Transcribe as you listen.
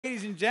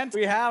Ladies and gents,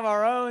 we have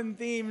our own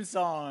theme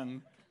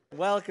song.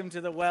 Welcome to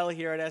the well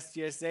here at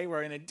STSA,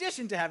 where in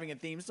addition to having a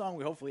theme song,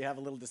 we hopefully have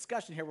a little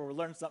discussion here where we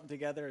learn something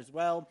together as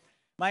well.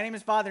 My name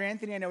is Father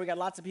Anthony. I know we got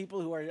lots of people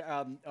who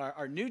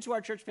are new to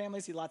our church family. I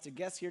see lots of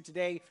guests here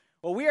today.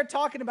 What we are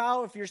talking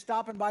about, if you're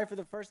stopping by for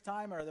the first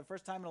time or the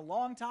first time in a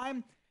long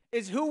time,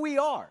 is who we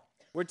are.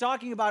 We're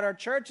talking about our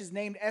church is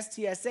named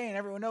STSA, and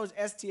everyone knows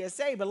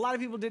STSA, but a lot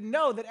of people didn't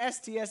know that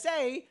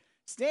STSA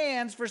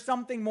stands for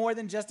something more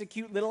than just a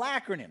cute little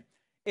acronym.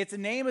 It's the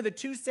name of the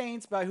two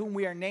saints by whom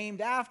we are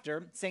named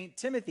after, St.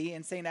 Timothy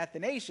and St.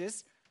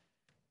 Athanasius.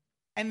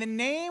 And the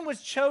name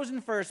was chosen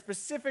for a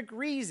specific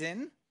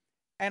reason.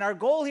 And our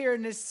goal here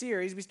in this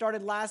series, we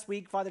started last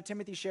week, Father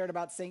Timothy shared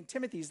about St.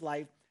 Timothy's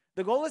life.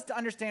 The goal is to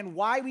understand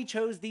why we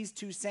chose these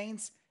two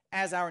saints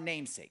as our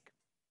namesake.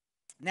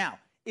 Now,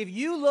 if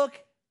you look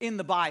in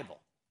the Bible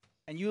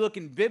and you look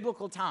in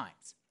biblical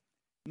times,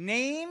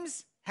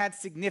 names had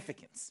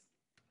significance.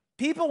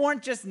 People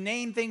weren't just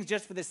named things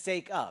just for the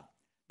sake of.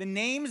 The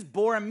names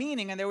bore a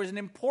meaning, and there was an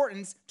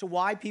importance to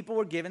why people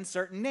were given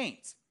certain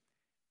names.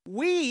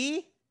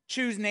 We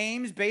choose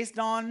names based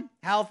on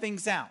how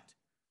things sound.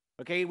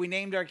 Okay, we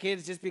named our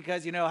kids just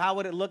because, how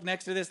would it look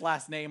next to this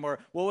last name, or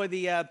what would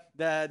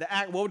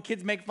what would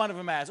kids make fun of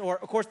them as, or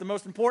of course the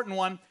most important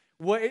one,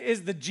 what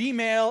is the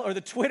Gmail or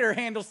the Twitter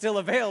handle still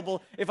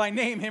available if I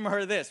name him or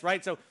her this,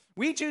 right? So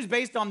we choose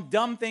based on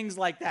dumb things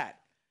like that.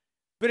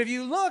 But if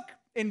you look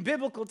in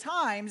biblical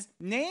times,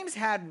 names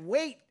had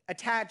weight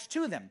attached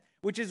to them,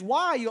 which is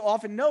why you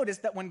often notice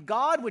that when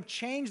God would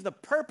change the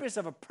purpose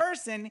of a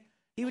person,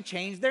 he would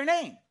change their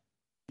name.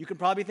 You can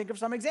probably think of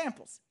some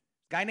examples.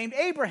 A guy named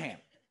Abraham.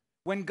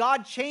 When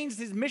God changed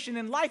his mission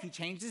in life, he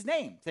changed his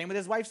name. Same with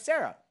his wife,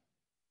 Sarah.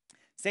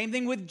 Same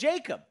thing with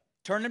Jacob.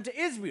 Turned him to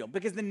Israel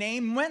because the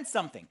name meant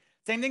something.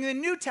 Same thing in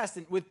the New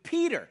Testament with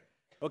Peter.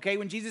 Okay,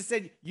 when Jesus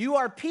said, "You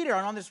are Peter,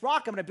 and on this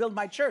rock I'm going to build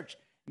my church."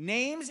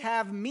 Names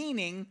have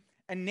meaning,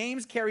 and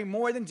names carry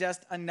more than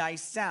just a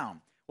nice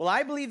sound. Well,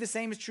 I believe the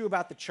same is true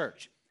about the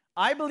church.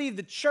 I believe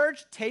the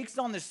church takes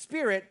on the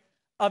spirit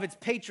of its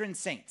patron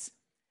saints.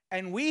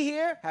 And we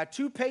here have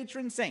two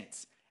patron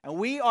saints. And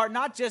we are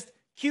not just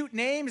cute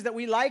names that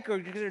we like or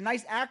because they're a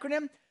nice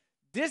acronym.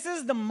 This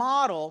is the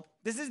model,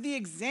 this is the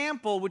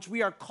example which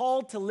we are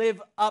called to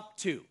live up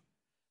to.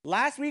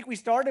 Last week we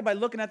started by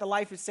looking at the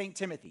life of St.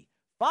 Timothy.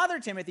 Father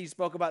Timothy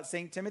spoke about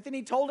St. Timothy, and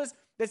he told us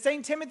that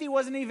St. Timothy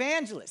was an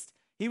evangelist.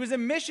 He was a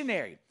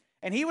missionary.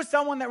 And he was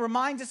someone that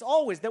reminds us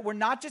always that we're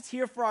not just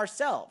here for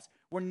ourselves.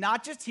 We're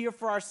not just here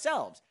for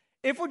ourselves.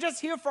 If we're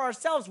just here for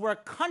ourselves, we're a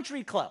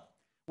country club.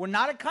 We're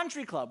not a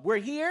country club. We're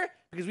here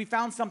because we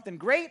found something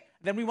great,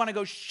 then we want to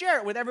go share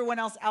it with everyone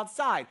else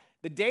outside.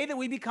 The day that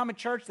we become a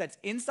church that's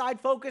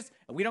inside focused,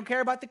 and we don't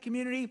care about the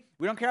community,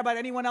 we don't care about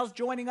anyone else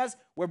joining us,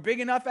 we're big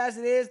enough as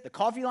it is, the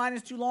coffee line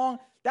is too long,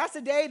 that's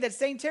the day that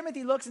St.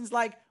 Timothy looks and is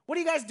like, what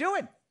are you guys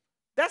doing?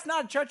 That's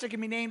not a church that can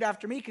be named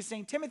after me, because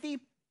St. Timothy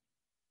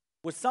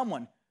was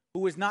someone who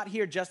was not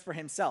here just for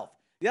himself.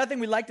 The other thing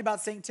we liked about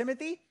St.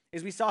 Timothy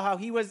is we saw how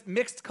he was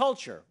mixed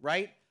culture,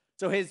 right?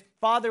 So his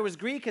father was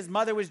Greek, his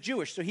mother was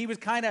Jewish. So he was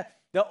kind of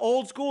the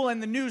old school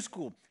and the new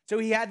school. So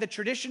he had the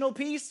traditional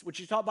piece, which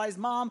he taught by his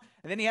mom,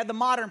 and then he had the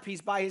modern piece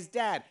by his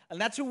dad.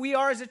 And that's who we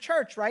are as a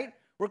church, right?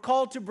 We're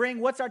called to bring,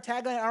 what's our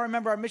tagline? I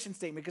remember our mission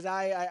statement because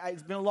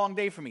it's been a long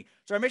day for me.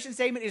 So our mission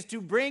statement is to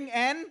bring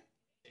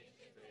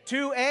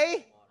to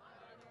a,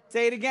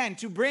 say it again,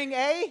 to bring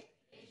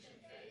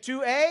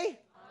to a,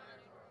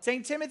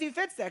 St. Timothy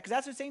fits that because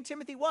that's what St.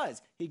 Timothy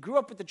was. He grew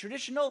up with the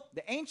traditional,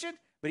 the ancient,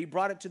 but he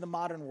brought it to the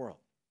modern world.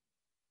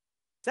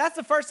 So that's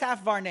the first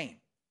half of our name.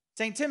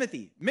 St.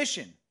 Timothy,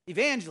 mission,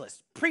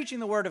 evangelist, preaching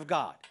the word of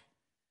God.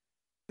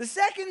 The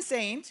second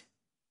saint,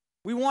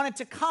 we wanted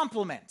to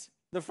complement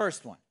the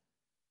first one.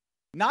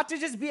 Not to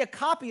just be a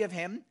copy of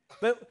him,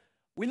 but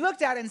we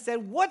looked at it and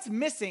said, what's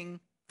missing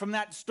from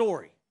that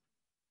story?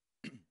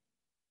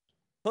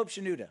 Pope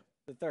Shenouda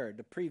III,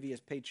 the previous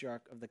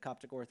patriarch of the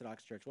Coptic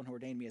Orthodox Church, one who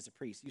ordained me as a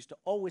priest, used to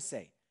always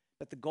say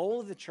that the goal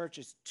of the church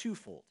is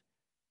twofold.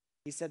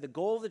 He said the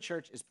goal of the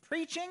church is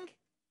preaching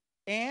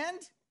and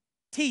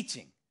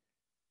teaching.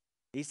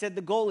 He said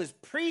the goal is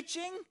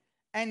preaching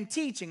and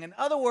teaching. In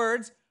other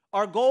words,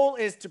 our goal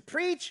is to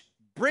preach,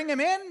 bring them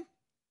in.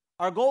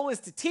 Our goal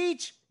is to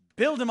teach,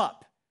 build them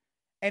up.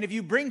 And if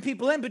you bring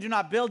people in but do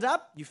not build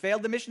up, you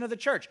failed the mission of the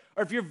church.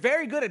 Or if you're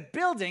very good at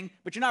building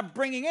but you're not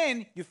bringing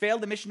in, you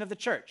failed the mission of the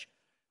church.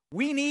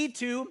 We need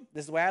to,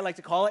 this is the way I like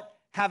to call it,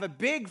 have a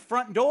big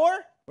front door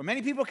where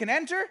many people can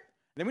enter.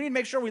 Then we need to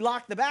make sure we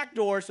lock the back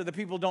door so the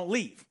people don't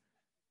leave.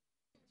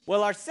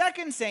 Well, our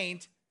second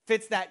saint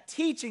fits that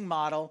teaching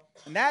model,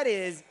 and that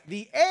is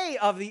the A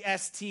of the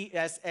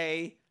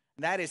STSA,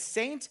 and that is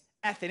Saint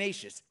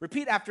Athanasius.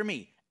 Repeat after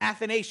me,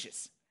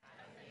 Athanasius.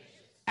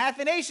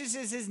 Athanasius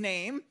is his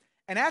name,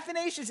 and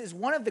Athanasius is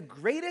one of the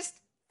greatest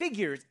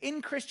figures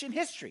in Christian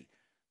history.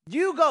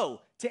 You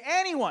go to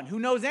anyone who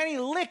knows any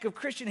lick of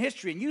Christian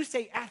history and you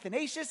say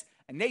Athanasius,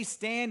 and they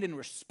stand in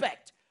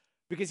respect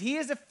because he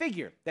is a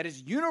figure that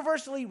is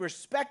universally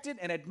respected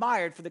and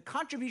admired for the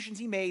contributions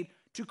he made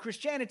to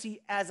Christianity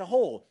as a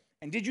whole.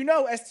 And did you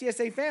know,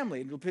 STSA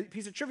family, a little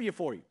piece of trivia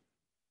for you,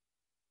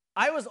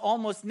 I was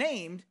almost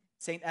named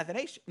St.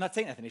 Athanasius, not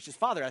St. Athanasius,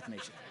 Father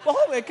Athanasius. Well,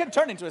 it could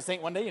turn into a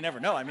saint one day, you never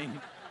know, I mean.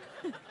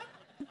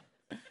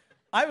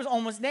 I was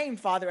almost named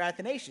Father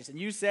Athanasius, and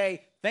you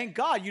say, thank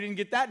God you didn't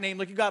get that name,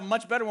 like you got a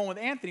much better one with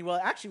Anthony. Well,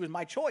 it actually was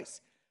my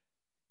choice,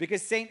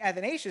 because St.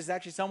 Athanasius is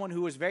actually someone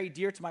who was very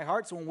dear to my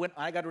heart. So when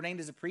I got ordained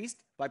as a priest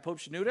by Pope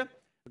Shenouda,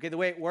 okay, the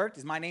way it worked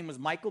is my name was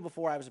Michael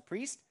before I was a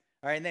priest,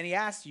 all right, and then he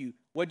asked you,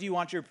 what do you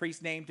want your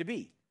priest name to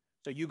be?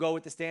 So you go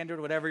with the standard,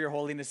 whatever your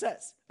holiness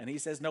says. And he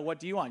says, no, what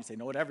do you want? You say,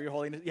 no, whatever your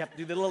holiness, you have to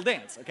do the little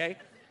dance, okay?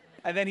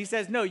 And then he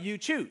says, no, you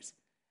choose.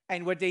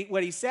 And what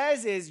he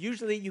says is,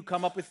 usually you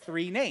come up with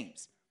 3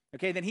 names,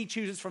 okay? Then he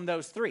chooses from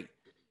those 3.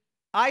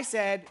 I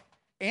said,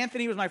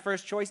 Anthony was my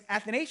first choice.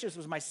 Athanasius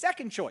was my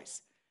second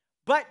choice.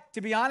 But to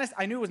be honest,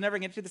 I knew it was never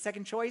going to get to the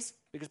second choice,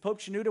 because Pope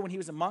Shenouda, when he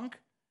was a monk,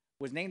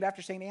 was named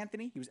after St.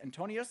 Anthony. He was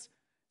Antonius.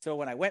 So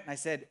when I went and I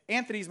said,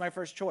 Anthony's my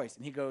first choice.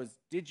 And he goes,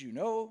 did you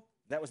know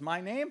that was my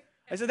name?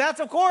 I said, that's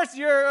of course,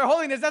 your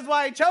holiness. That's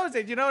why I chose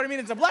it. You know what I mean?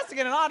 It's a blessing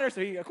and an honor.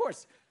 So he, of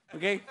course,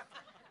 okay?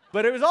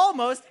 But it was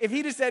almost, if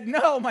he just said,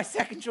 no, my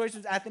second choice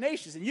was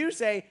Athanasius. And you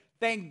say,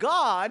 thank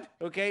God,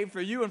 okay, for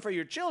you and for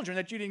your children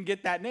that you didn't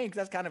get that name, because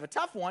that's kind of a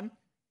tough one.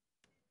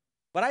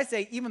 But I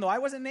say, even though I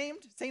wasn't named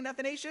St.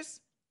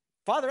 Athanasius,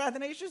 Father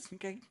Athanasius,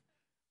 okay,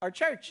 our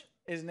church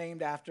is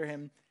named after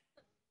him.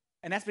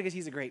 And that's because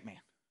he's a great man.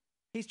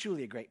 He's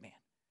truly a great man.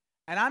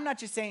 And I'm not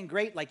just saying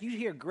great, like you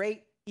hear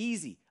great,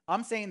 easy.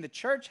 I'm saying the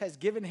church has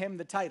given him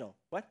the title.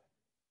 What?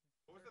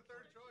 What was the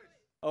third choice?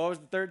 Oh, it was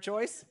the third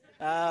choice?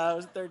 It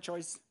was the third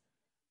choice.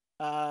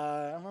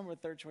 I don't remember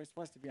what third choice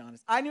was, to be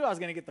honest. I knew I was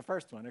going to get the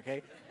first one,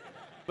 okay?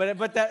 But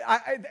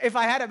if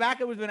I had it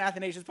back, it would have been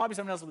Athanasius. Probably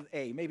someone else with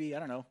A. Maybe, I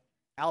don't know,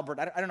 Albert.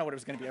 I don't know what it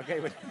was going to be, okay?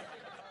 But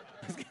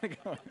I was going to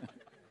go.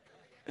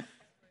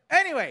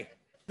 Anyway,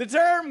 the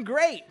term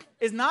great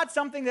is not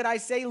something that I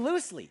say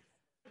loosely.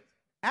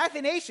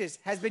 Athanasius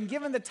has been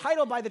given the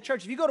title by the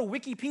church. If you go to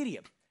Wikipedia,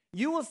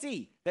 you will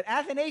see that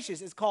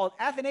Athanasius is called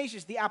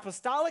Athanasius the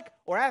Apostolic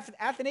or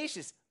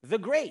Athanasius the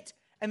Great.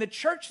 And the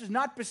church does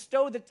not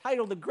bestow the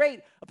title the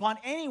Great upon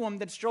anyone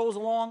that strolls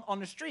along on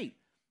the street.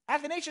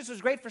 Athanasius was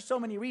great for so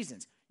many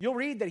reasons. You'll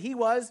read that he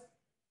was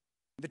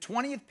the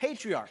 20th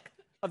patriarch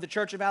of the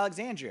Church of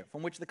Alexandria,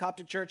 from which the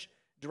Coptic Church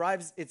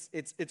derives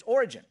its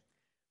origin.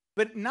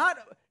 But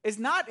it's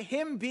not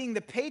him being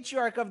the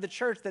patriarch of the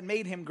church that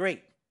made him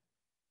great.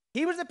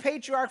 He was the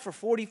patriarch for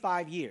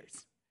 45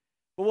 years.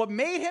 But what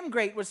made him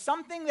great was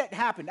something that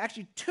happened,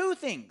 actually 2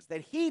 things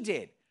that he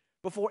did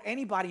before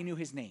anybody knew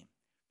his name.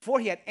 Before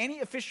he had any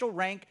official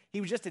rank, he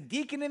was just a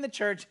deacon in the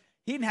church.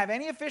 He didn't have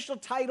any official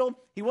title.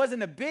 He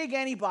wasn't a big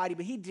anybody,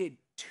 but he did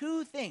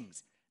 2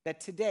 things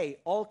that today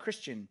all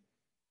Christians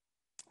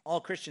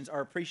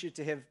are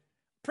appreciative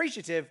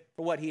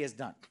for what he has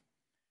done.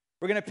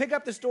 We're going to pick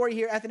up the story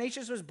here.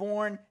 Athanasius was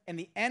born in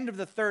the end of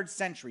the 3rd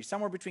century,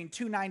 somewhere between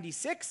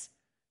 296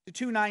 to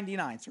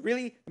 299. So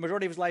really, the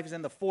majority of his life is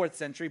in the 4th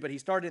century, but he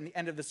started in the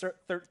end of the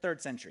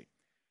 3rd century.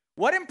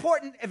 What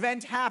important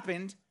event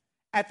happened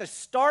at the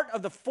start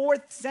of the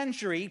 4th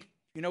century?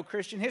 You know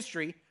Christian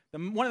history.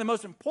 One of the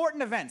most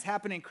important events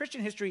happened in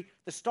Christian history,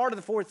 the start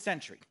of the 4th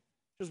century.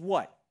 Was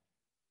what?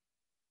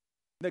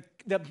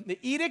 The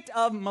Edict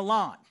of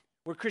Milan,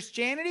 where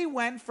Christianity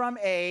went from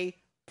a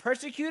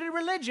persecuted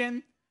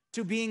religion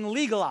to being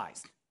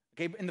legalized.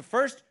 Okay, in the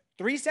first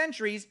 3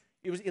 centuries,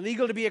 it was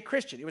illegal to be a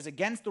Christian. It was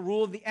against the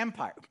rule of the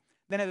empire.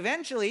 Then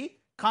eventually,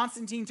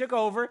 Constantine took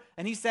over,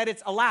 and he said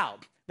it's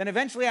allowed. Then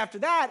eventually after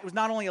that, it was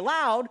not only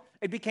allowed,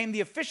 it became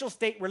the official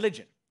state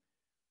religion.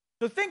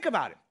 So think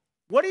about it.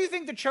 What do you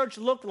think the church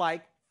looked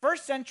like 1st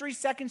century,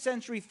 2nd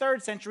century,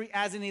 3rd century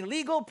as an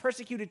illegal,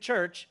 persecuted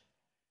church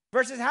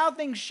versus how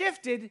things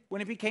shifted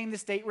when it became the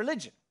state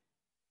religion?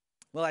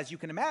 Well, as you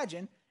can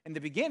imagine, in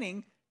the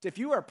beginning, if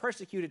you were a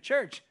persecuted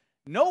church,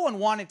 no one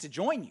wanted to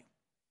join you.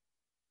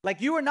 Like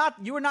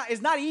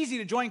it's not easy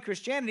to join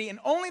Christianity, and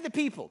only the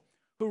people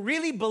who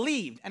really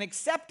believed and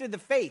accepted the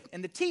faith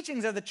and the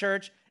teachings of the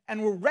church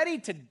and were ready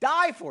to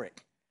die for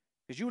it,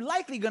 because you were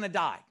likely going to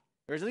die.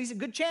 There's at least a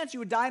good chance you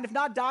would die, and if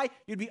not die,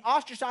 you'd be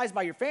ostracized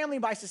by your family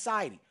and by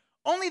society.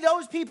 Only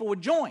those people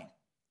would join.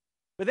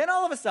 But then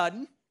all of a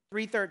sudden,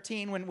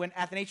 313, when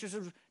Athanasius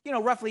was,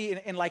 roughly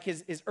in like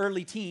his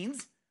early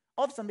teens,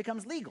 all of a sudden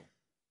becomes legal.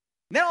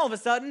 And then all of a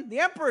sudden, the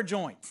emperor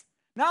joins.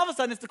 Now all of a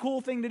sudden, it's the cool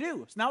thing to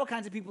do. So now what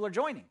kinds of people are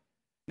joining?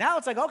 Now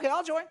it's like, okay,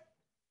 I'll join.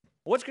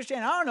 What's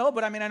Christianity? I don't know,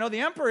 but I know the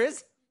emperor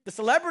is. The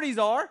celebrities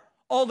are.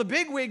 All the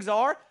bigwigs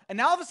are. And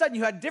now all of a sudden,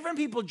 you had different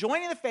people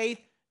joining the faith,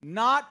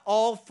 not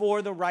all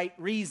for the right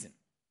reason.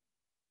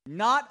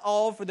 Not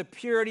all for the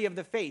purity of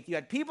the faith. You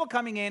had people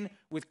coming in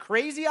with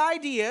crazy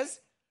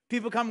ideas,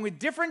 people coming with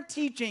different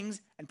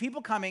teachings, and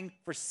people coming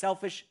for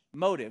selfish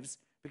motives,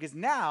 because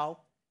now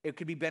it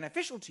could be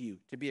beneficial to you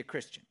to be a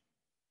Christian.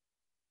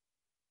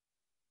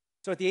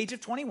 So at the age of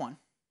 21,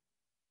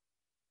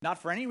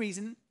 not for any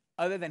reason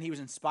other than he was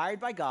inspired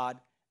by God,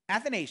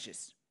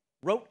 Athanasius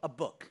wrote a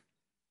book.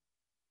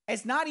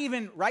 It's not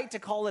even right to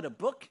call it a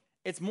book.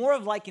 It's more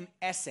of like an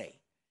essay.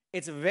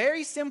 It's a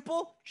very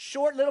simple,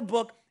 short little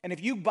book. And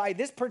if you buy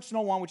this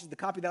personal one, which is the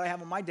copy that I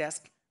have on my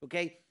desk,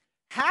 okay,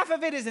 half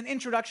of it is an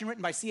introduction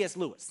written by C.S.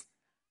 Lewis.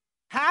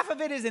 Half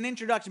of it is an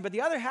introduction, but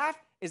the other half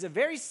is a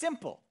very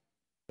simple,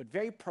 but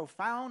very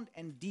profound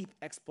and deep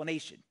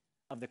explanation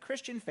of the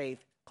Christian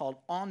faith called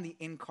On the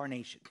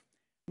Incarnation,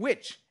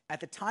 which, at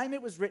the time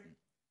it was written,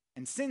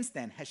 and since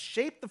then, has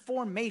shaped the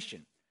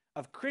formation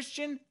of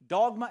Christian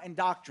dogma and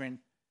doctrine.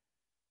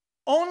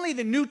 Only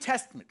the New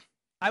Testament,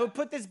 I would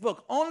put this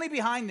book only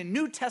behind the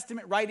New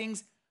Testament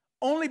writings,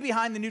 only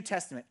behind the New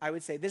Testament, I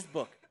would say this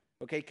book,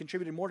 okay,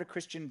 contributed more to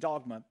Christian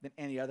dogma than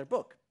any other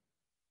book.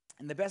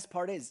 And the best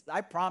part is,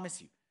 I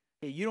promise you,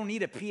 okay, you don't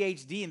need a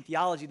PhD in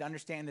theology to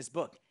understand this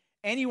book.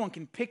 Anyone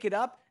can pick it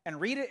up and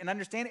read it and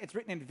understand it. It's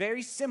written in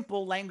very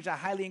simple language. I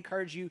highly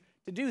encourage you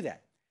to do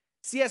that.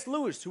 C.S.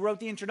 Lewis, who wrote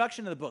the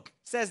introduction to the book,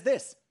 says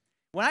this: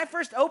 when I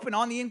first opened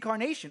On the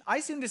Incarnation, I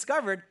soon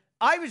discovered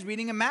I was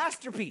reading a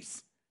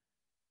masterpiece.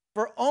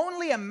 For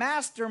only a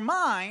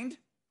mastermind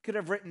could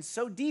have written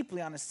so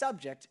deeply on a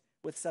subject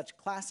with such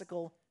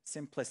classical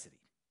simplicity.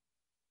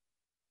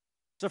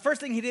 So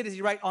first thing he did is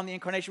he wrote On the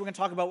Incarnation. We're going to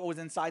talk about what was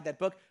inside that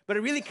book, but it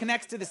really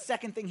connects to the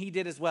second thing he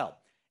did as well.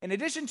 In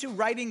addition to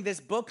writing this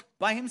book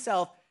by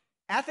himself,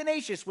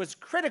 Athanasius was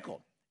critical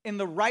in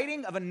the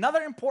writing of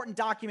another important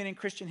document in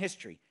Christian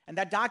history, and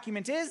that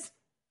document is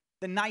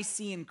the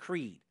Nicene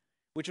Creed,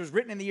 which was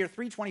written in the year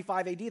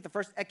 325 AD at the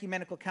First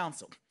Ecumenical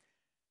Council.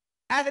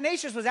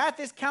 Athanasius was at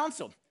this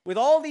council with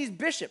all these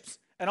bishops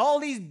and all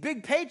these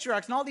big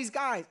patriarchs and all these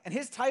guys, and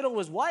his title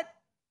was what?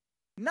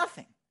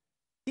 Nothing.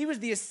 He was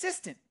the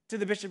assistant to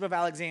the Bishop of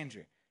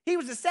Alexandria. He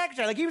was the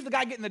secretary, like he was the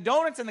guy getting the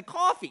donuts and the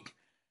coffee.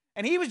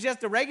 And he was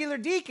just a regular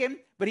deacon,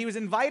 but he was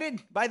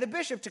invited by the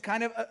bishop to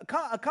kind of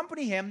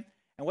accompany him.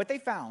 And what they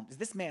found is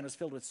this man was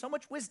filled with so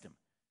much wisdom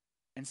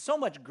and so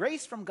much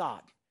grace from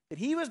God that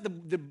he was the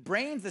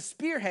brains, the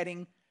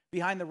spearheading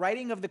behind the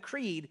writing of the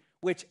creed,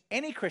 which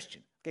any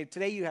Christian, okay,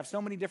 today you have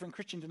so many different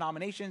Christian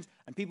denominations,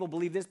 and people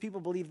believe this, people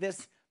believe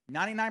this.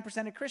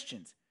 99% of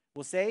Christians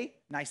will say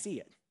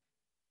Nicaea.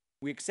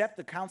 We accept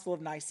the Council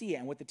of Nicaea,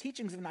 and with the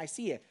teachings of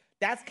Nicaea,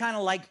 that's kind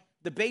of like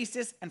the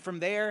basis, and from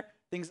there,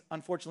 things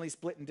unfortunately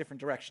split in different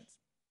directions.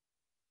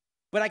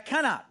 But I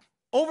cannot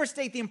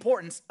overstate the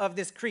importance of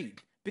this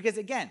creed, because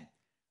again,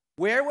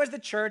 where was the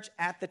church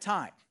at the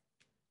time?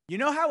 You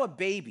know how a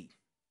baby,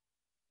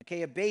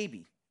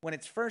 when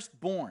it's first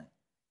born,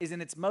 is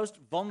in its most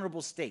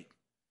vulnerable state.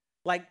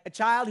 Like a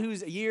child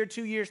who's a year,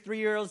 2 years, 3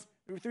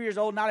 years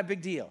old, not a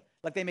big deal.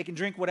 Like they can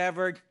drink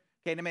whatever,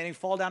 okay, they may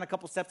fall down a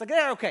couple steps, like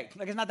they're okay.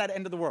 Like it's not that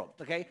end of the world,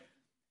 okay?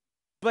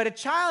 But a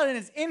child in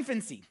its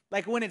infancy,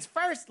 like when it's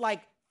first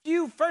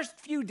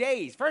few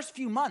days, first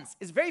few months,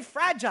 is very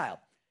fragile.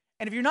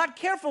 And if you're not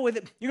careful with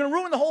it, you're going to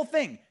ruin the whole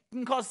thing. It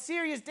can cause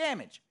serious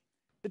damage.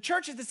 The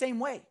church is the same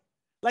way.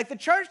 Like the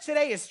church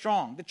today is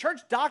strong. The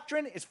church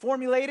doctrine is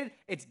formulated.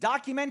 It's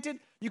documented.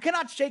 You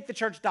cannot shake the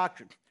church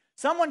doctrine.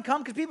 Someone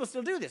come, because people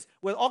still do this,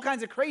 with all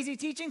kinds of crazy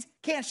teachings,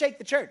 can't shake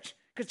the church,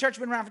 because the church has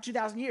been around for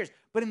 2,000 years.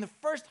 But in the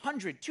first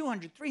 100,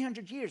 200,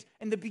 300 years,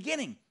 in the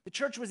beginning, the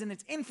church was in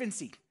its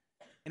infancy,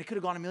 and it could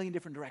have gone a million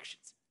different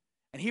directions.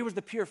 And here was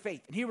the pure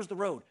faith, and here was the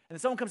road. And then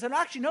someone comes and said,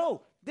 actually,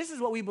 no, this is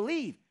what we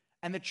believe.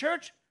 And the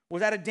church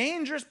was at a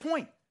dangerous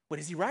point. But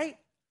is he right?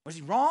 Was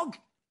he wrong?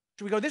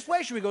 Should we go this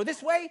way? Should we go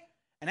this way?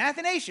 And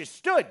Athanasius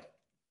stood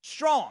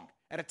strong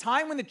at a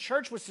time when the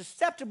church was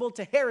susceptible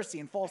to heresy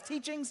and false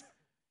teachings,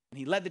 and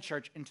he led the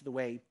church into the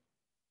way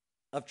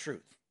of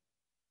truth.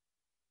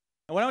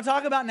 And what I'm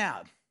talking about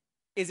now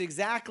is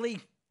exactly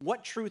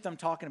what truth I'm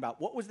talking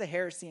about. What was the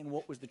heresy and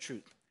what was the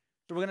truth?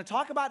 So we're going to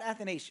talk about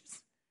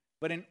Athanasius.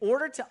 But in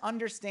order to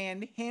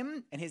understand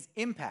him and his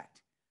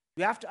impact,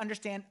 you have to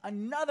understand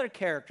another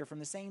character from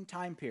the same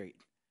time period.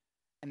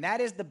 And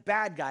that is the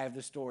bad guy of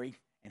the story,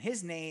 and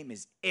his name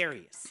is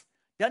Arius.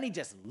 Doesn't he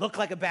just look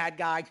like a bad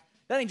guy?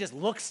 Doesn't he just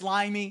look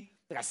slimy,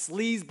 like a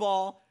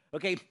sleazeball?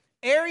 Okay,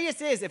 Arius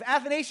is, if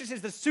Athanasius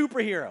is the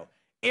superhero,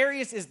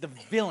 Arius is the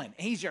villain.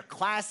 He's your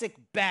classic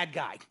bad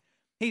guy.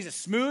 He's a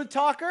smooth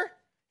talker.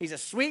 He's a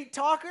sweet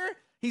talker.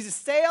 He's a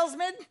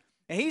salesman.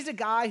 And he's a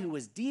guy who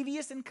was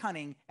devious and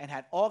cunning and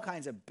had all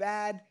kinds of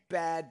bad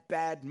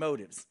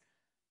motives.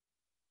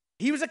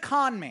 He was a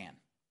con man.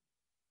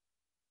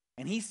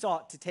 And he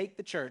sought to take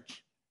the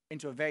church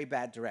into a very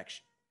bad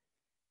direction.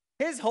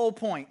 His whole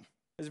point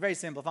is very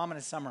simple, if I'm going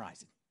to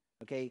summarize it.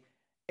 Okay,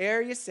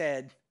 Arius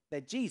said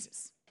that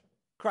Jesus,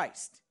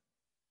 Christ,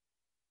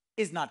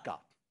 is not God.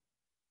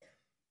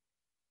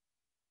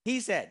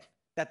 He said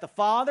that the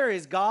Father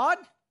is God,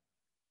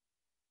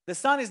 the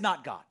Son is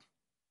not God.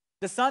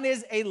 The Son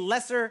is a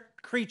lesser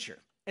creature,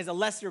 is a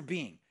lesser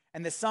being,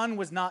 and the Son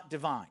was not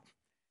divine.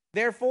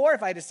 Therefore,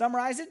 if I had to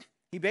summarize it,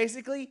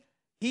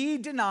 he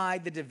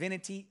denied the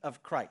divinity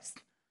of Christ.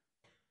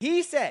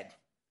 He said,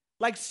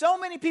 like so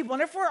many people,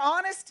 and if we're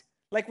honest,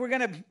 like we're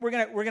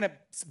gonna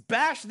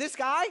bash this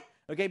guy,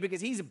 okay,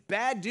 because he's a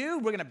bad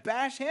dude, we're gonna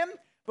bash him,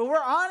 but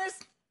we're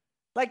honest,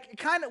 like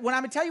kind of when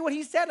I'm gonna tell you what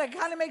he said, like it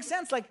kind of makes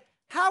sense. Like,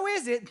 how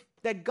is it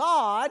that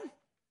God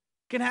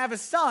can have a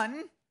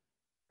son,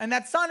 and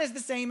that son is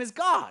the same as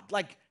God.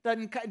 Like,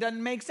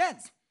 doesn't make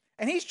sense.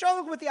 And he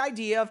struggled with the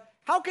idea of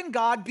how can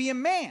God be a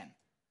man?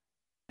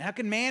 And how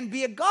can man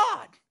be a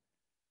God?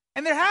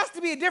 And there has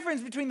to be a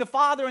difference between the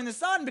Father and the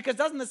Son, because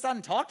doesn't the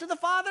Son talk to the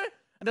Father?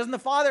 And doesn't the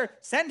Father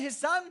send his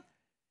Son?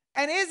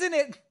 And isn't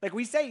it, like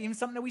we say, even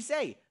something that we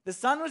say, the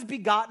Son was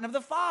begotten of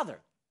the Father.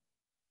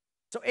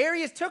 So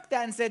Arius took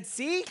that and said,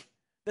 see,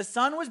 the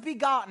Son was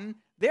begotten,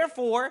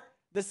 therefore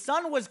the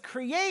Son was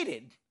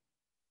created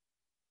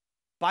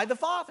by the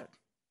Father.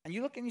 And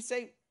you look and you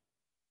say,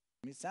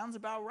 it sounds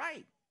about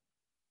right.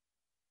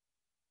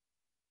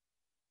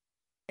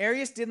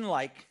 Arius didn't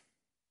like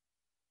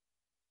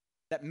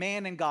that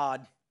man and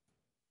God,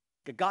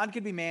 that God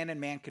could be man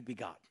and man could be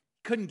God.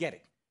 Couldn't get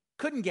it.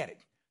 Couldn't get it.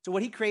 So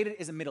what he created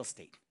is a middle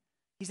state.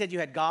 He said you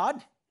had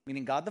God,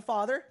 meaning God the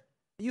Father,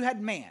 and you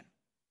had man.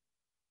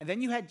 And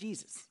then you had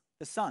Jesus,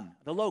 the Son,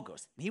 the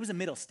Logos, and he was a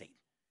middle state.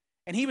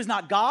 And he was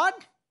not God,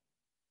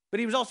 but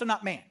he was also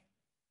not man.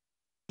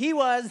 He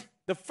was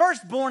the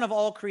firstborn of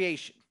all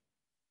creation.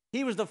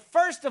 He was the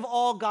first of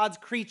all God's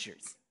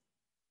creatures,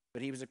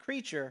 but he was a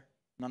creature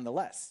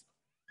nonetheless.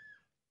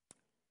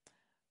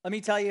 Let me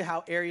tell you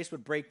how Arius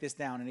would break this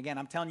down. And again,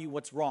 I'm telling you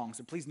what's wrong,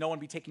 so please no one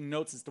be taking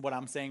notes as to what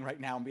I'm saying right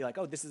now and be like,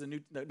 oh, this is a new,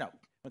 no,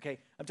 okay?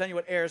 I'm telling you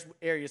what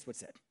Arius would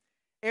say.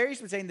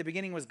 Arius would say in the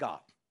beginning was God.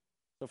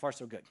 So far,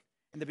 so good.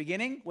 In the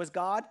beginning was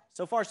God.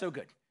 So far, so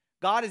good.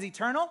 God is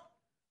eternal.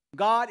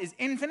 God is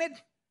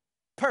infinite.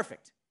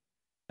 Perfect.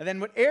 And then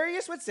what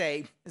Arius would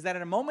say is that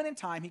at a moment in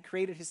time, he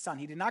created his Son.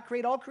 He did not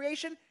create all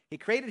creation. He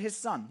created his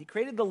Son. He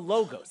created the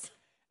Logos.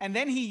 And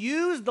then he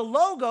used the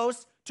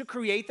Logos to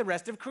create the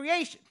rest of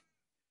creation.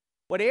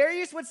 What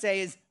Arius would say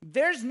is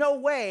there's no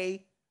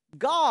way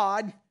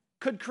God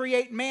could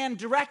create man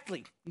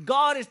directly.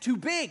 God is too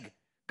big.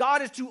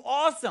 God is too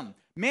awesome.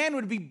 Man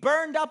would be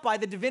burned up by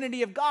the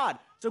divinity of God.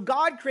 So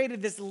God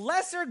created this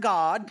lesser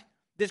God,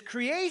 this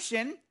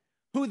creation,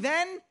 who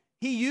then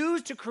he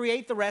used to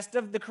create the rest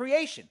of the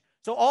creation.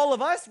 So all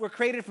of us were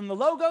created from the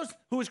Logos,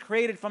 who was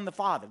created from the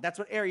Father. That's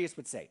what Arius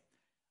would say.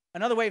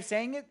 Another way of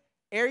saying it,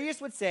 Arius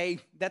would say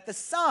that the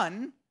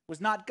Son was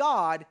not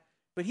God,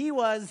 but he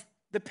was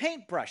the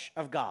paintbrush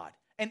of God,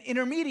 an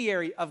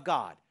intermediary of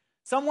God,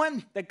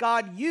 someone that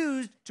God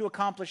used to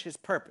accomplish his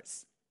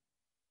purpose.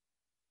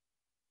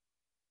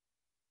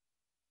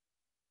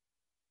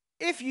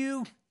 If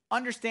you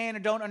understand or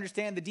don't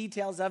understand the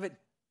details of it,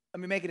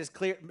 let me make it as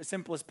clear, as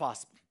simple as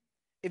possible.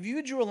 If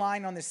you drew a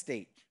line on this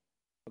stage,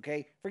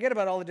 okay, forget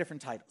about all the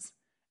different titles.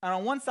 And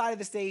on one side of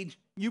the stage,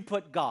 you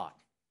put God,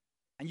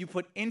 and you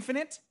put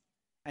infinite,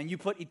 and you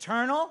put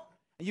eternal,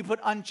 and you put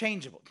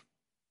unchangeable.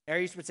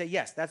 Arius would say,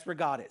 yes, that's where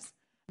God is.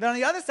 Then on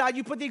the other side,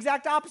 you put the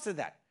exact opposite of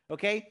that,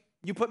 okay?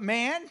 You put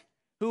man,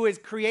 who is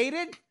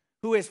created,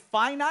 who is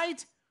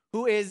finite,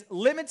 who is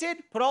limited,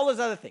 put all those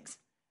other things.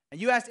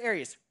 And you asked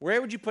Arius, where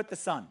would you put the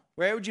Son?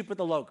 Where would you put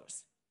the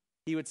Logos?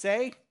 He would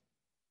say,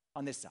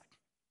 on this side.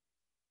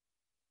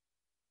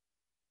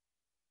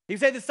 He would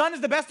say the Son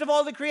is the best of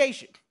all the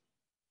creation,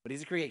 but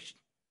he's a creation.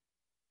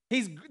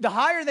 He's the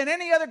higher than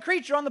any other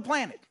creature on the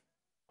planet,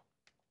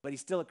 but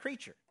he's still a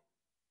creature.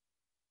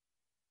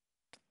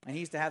 And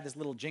he used to have this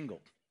little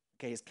jingle.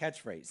 Okay, his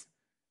catchphrase,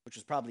 which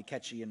was probably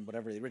catchy in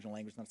whatever the original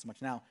language, not so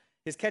much now.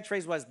 His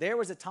catchphrase was, there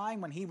was a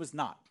time when he was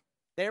not.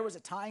 There was a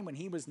time when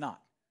he was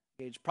not.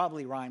 Okay, it's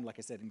probably rhymed, like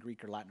I said, in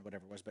Greek or Latin or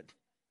whatever it was.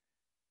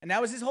 And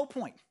that was his whole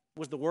point,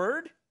 was the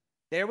word.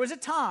 There was a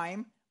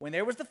time when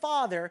there was the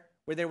Father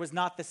where there was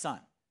not the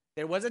Son.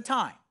 There was a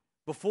time,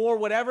 before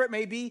whatever it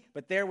may be,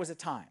 but there was a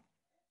time.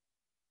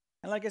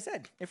 And like I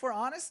said, if we're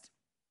honest,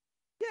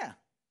 yeah,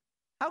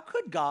 how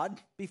could God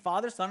be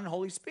Father, Son, and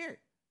Holy Spirit?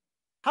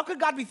 How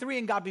could God be three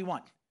and God be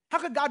one? How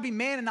could God be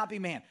man and not be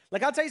man?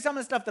 Like, I'll tell you some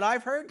of the stuff that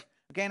I've heard.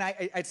 Okay, and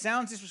it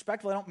sounds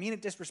disrespectful. I don't mean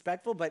it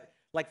disrespectful, but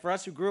like for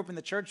us who grew up in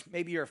the church,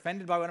 maybe you're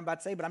offended by what I'm about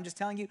to say, but I'm just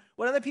telling you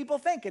what other people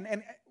think.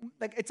 And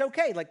like, it's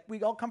okay. Like,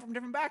 we all come from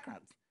different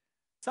backgrounds.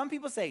 Some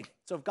people say,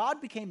 so if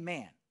God became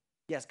man,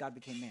 yes, God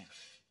became man.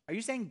 Are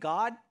you saying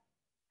God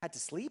had to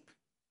sleep?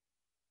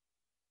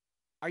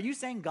 Are you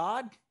saying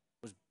God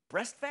was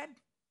breastfed?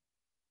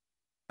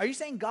 Are you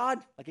saying God,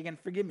 like, again,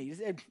 forgive me,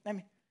 I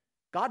mean,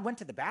 God went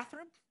to the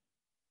bathroom?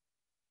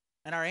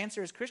 And our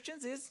answer as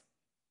Christians is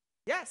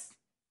yes.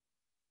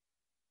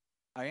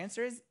 Our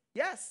answer is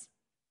yes.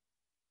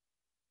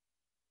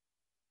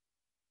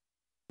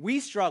 We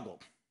struggle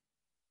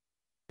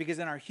because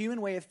in our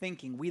human way of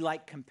thinking, we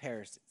like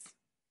comparisons.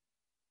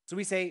 So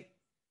we say,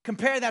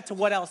 compare that to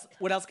what else?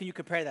 What else can you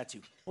compare that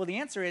to? Well, the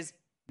answer is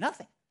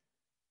nothing.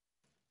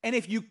 And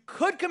if you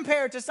could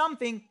compare it to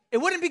something, it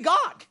wouldn't be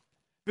God.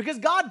 Because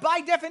God, by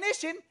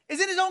definition,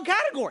 is in his own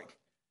category.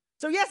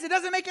 So yes, it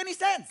doesn't make any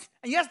sense.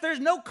 And yes, there's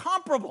no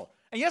comparable.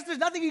 And yes, there's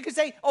nothing you can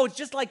say, oh, it's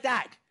just like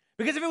that.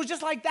 Because if it was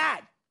just like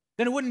that,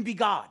 then it wouldn't be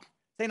God.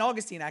 St.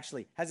 Augustine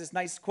actually has this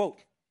nice quote.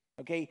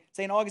 Okay,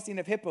 St. Augustine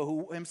of Hippo,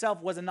 who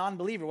himself was a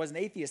non-believer, was an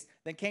atheist,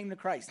 then came to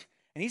Christ.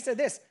 And he said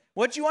this,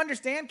 what you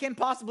understand can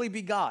possibly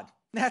be God.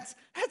 That's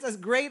as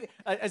great,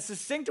 a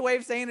succinct way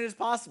of saying it as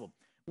possible.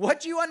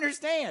 What you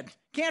understand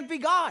can't be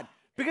God.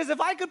 Because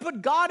if I could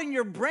put God in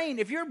your brain,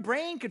 if your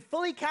brain could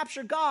fully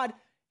capture God,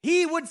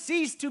 he would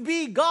cease to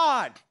be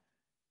God.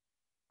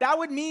 That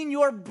would mean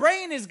your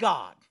brain is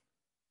God.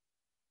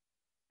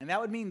 And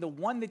that would mean the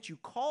one that you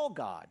call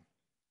God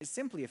is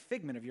simply a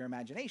figment of your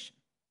imagination.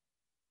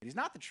 But he's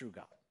not the true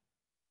God.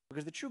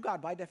 Because the true God,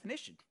 by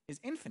definition, is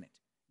infinite.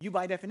 You,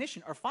 by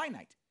definition, are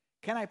finite.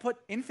 Can I put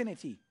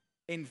infinity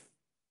in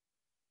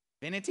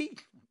infinity?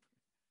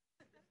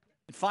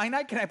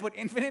 Finite? Can I put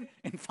infinite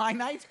in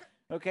finite?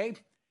 Okay.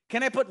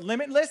 Can I put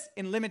limitless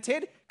in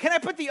limited? Can I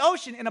put the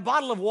ocean in a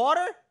bottle of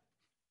water?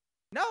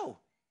 No.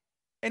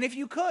 And if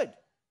you could,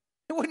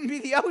 it wouldn't be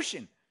the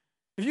ocean.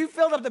 If you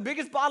filled up the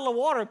biggest bottle of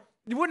water,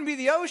 it wouldn't be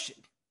the ocean.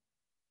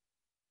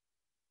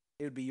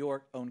 It would be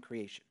your own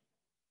creation.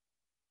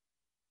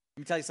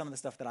 Let me tell you some of the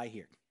stuff that I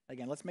hear.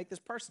 Again, let's make this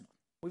personal.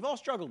 We've all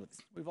struggled with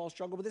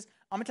this.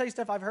 I'm going to tell you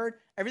stuff I've heard.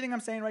 Everything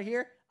I'm saying right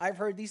here, I've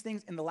heard these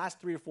things in the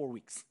last 3 or 4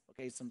 weeks.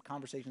 Okay, some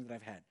conversations that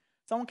I've had.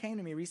 Someone came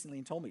to me recently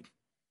and told me,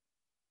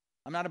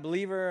 I'm not a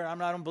believer. I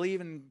don't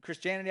believe in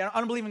Christianity. I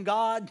don't believe in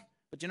God.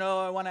 But,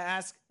 I want to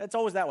ask. It's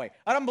always that way.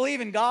 I don't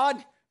believe in God,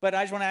 but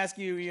I just want to ask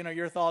you,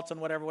 your thoughts on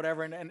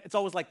whatever. And it's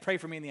always like, pray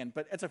for me in the end.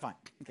 But it's fine.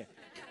 Okay.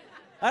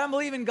 I don't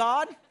believe in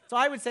God. So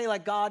I would say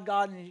like God.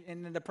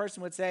 And the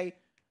person would say,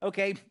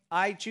 okay,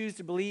 I choose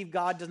to believe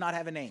God does not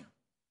have a name.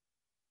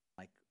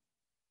 Like,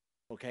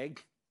 okay.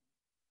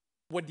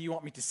 What do you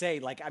want me to say?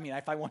 Like,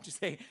 if I want to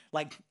say,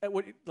 like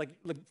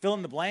fill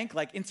in the blank,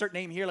 like insert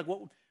name here, like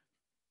what?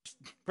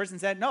 Person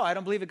said, no, I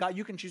don't believe in God.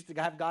 You can choose to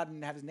have God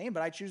and have his name,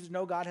 but I choose to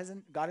know God has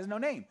no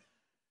name.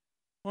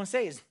 What I want to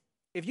say is,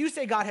 if you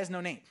say God has no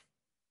name,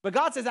 but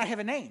God says I have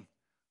a name,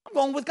 I'm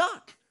going with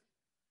God.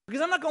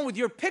 Because I'm not going with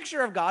your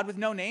picture of God with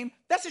no name.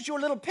 That's just your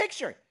little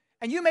picture.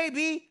 And you may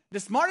be the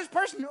smartest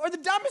person or the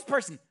dumbest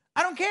person.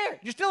 I don't care.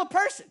 You're still a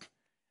person.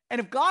 And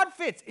if God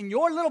fits in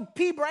your little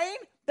pea brain,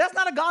 that's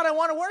not a God I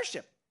want to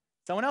worship.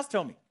 Someone else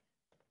told me.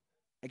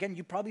 Again,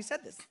 you probably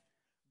said this.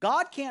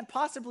 God can't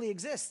possibly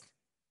exist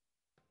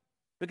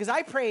because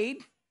I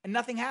prayed and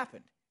nothing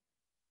happened.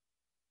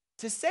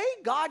 To say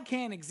God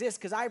can't exist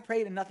because I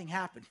prayed and nothing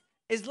happened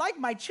is like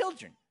my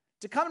children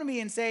to come to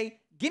me and say,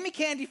 give me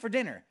candy for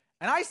dinner.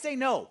 And I say,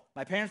 no,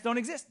 my parents don't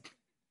exist.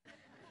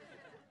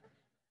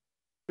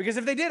 Because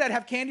if they did, I'd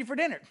have candy for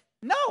dinner.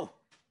 No,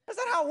 that's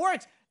not how it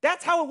works.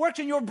 That's how it works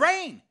in your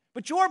brain.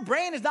 But your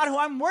brain is not who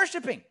I'm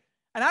worshiping.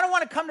 And I don't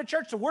want to come to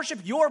church to worship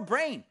your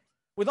brain.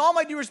 With all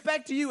my due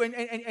respect to you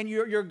and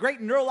your great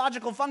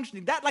neurological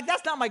functioning,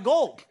 that's not my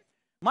goal.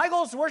 My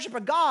goal is to worship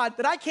a God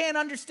that I can't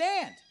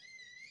understand.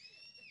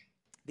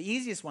 The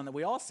easiest one that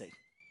we all say.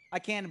 I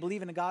can't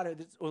believe in a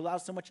God who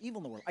allows so much evil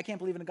in the world. I can't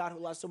believe in a God who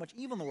allows so much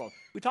evil in the world.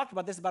 We talked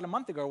about this about a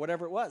month ago or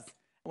whatever it was.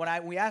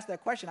 When we asked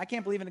that question, I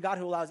can't believe in a God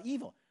who allows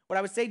evil. What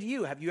I would say to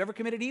you, have you ever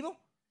committed evil?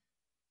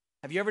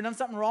 Have you ever done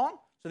something wrong?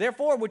 So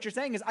therefore, what you're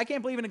saying is, I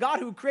can't believe in a God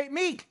who would create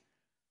me.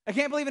 I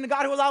can't believe in a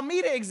God who allowed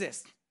me to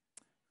exist.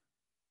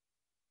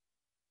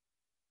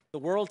 The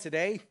world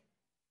today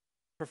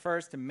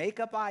prefers to make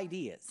up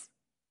ideas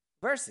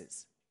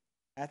versus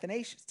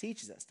Athanasius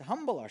teaches us to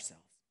humble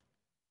ourselves,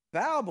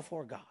 bow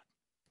before God.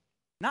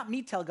 Not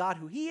me tell God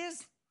who he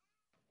is,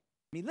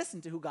 me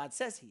listen to who God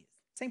says he is.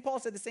 St. Paul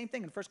said the same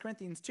thing in 1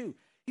 Corinthians 2.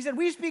 He said,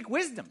 we speak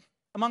wisdom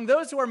among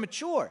those who are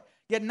mature,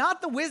 yet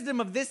not the wisdom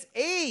of this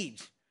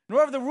age,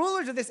 nor of the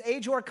rulers of this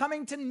age who are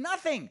coming to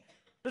nothing.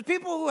 There's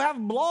people who have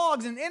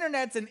blogs and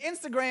internets and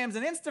Instagrams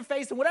and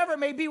Instaface and whatever it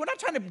may be. We're not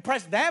trying to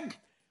impress them.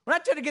 We're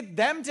not trying to get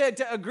them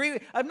to agree.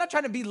 I'm not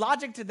trying to be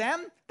logic to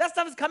them. That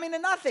stuff is coming to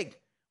nothing.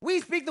 We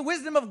speak the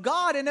wisdom of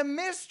God in a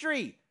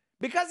mystery.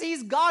 Because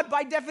he's God,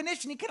 by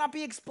definition, he cannot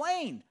be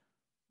explained.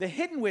 The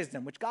hidden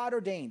wisdom which God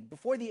ordained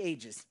before the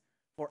ages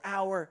for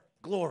our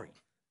glory.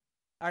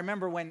 I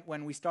remember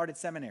when we started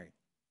seminary,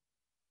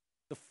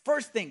 the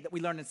first thing that we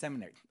learned in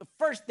seminary,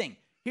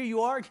 here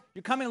you are,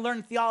 you're coming to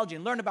learn theology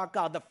and learn about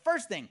God. The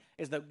first thing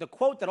is the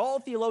quote that all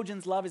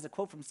theologians love is a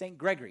quote from St.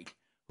 Gregory,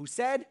 who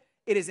said,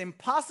 it is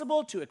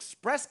impossible to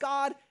express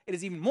God. It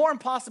is even more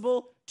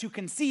impossible to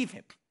conceive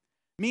him.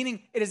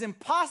 Meaning, it is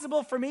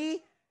impossible for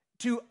me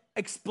to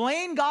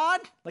explain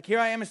God. Like here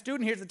I am a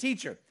student, here's the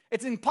teacher.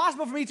 It's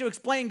impossible for me to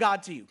explain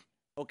God to you.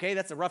 Okay,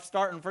 that's a rough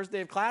start on the first day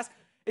of class.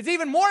 It's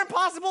even more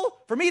impossible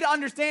for me to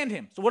understand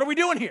him. So what are we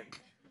doing here?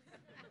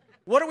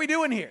 What are we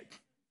doing here?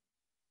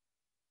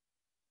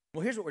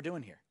 Well, here's what we're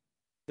doing here.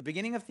 The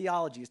beginning of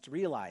theology is to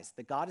realize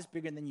that God is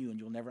bigger than you and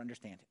you'll never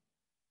understand him.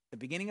 The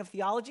beginning of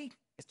theology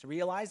is to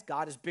realize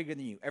God is bigger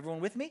than you.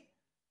 Everyone with me?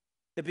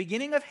 The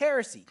beginning of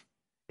heresy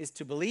is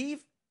to believe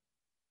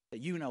that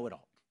you know it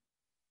all.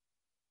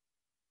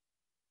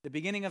 The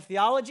beginning of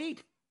theology,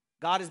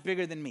 God is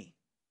bigger than me.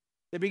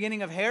 The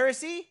beginning of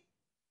heresy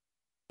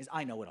is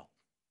I know it all.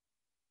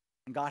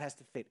 And God has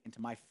to fit into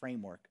my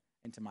framework,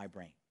 into my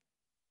brain.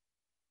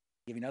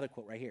 I'll give you another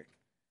quote right here.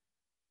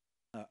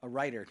 A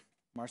writer,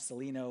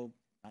 Marcelino,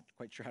 not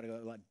quite sure how to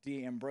go,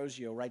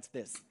 D'Ambrosio, writes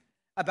this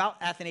about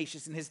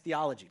Athanasius and his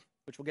theology,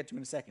 which we'll get to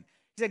in a second.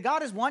 He said,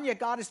 God is one, yet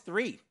God is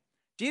three.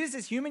 Jesus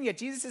is human, yet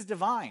Jesus is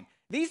divine.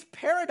 These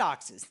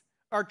paradoxes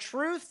are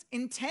truth's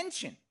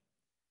intention.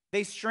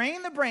 They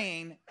strain the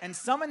brain and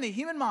summon the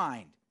human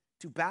mind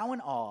to bow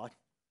in awe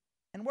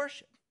and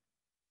worship.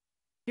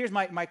 Here's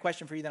my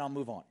question for you, then I'll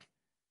move on.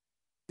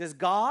 Does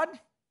God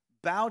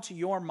bow to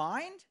your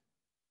mind,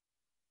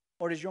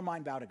 or does your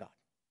mind bow to God?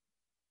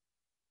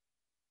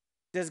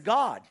 Does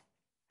God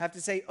have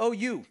to say, oh,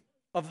 you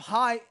of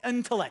high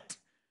intellect,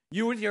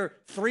 you with your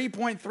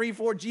 3.34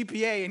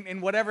 GPA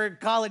in whatever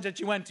college that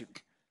you went to,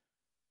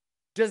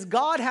 does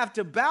God have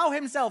to bow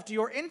himself to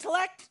your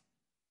intellect,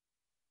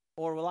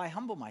 or will I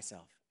humble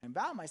myself and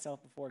bow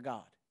myself before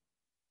God?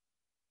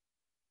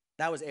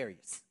 That was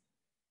Arius.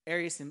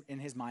 Arius in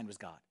his mind was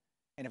God.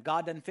 And if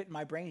God doesn't fit in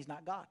my brain, he's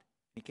not God.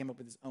 He came up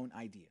with his own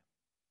idea.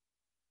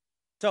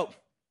 So,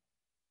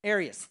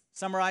 Arius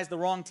summarized the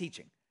wrong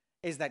teaching,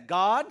 is that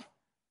God,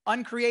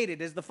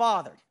 uncreated, is the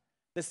Father.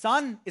 The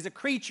Son is a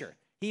creature.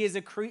 He is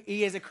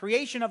a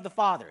creation of the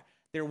Father.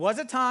 There was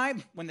a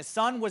time when the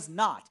Son was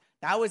not.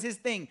 That was his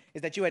thing,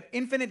 is that you had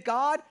infinite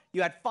God,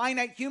 you had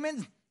finite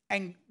humans,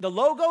 and the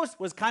Logos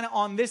was kind of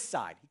on this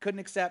side. He couldn't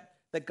accept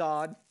that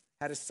God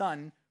had a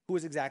Son who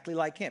was exactly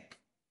like him.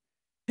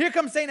 Here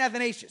comes St.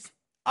 Athanasius,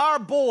 our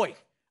boy,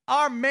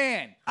 our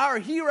man, our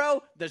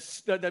hero, the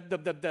stud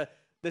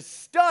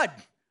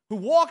who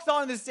walks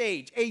on the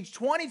stage, age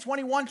 20,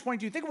 21,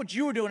 22. Think of what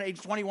you were doing at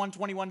age 21,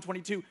 21,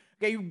 22.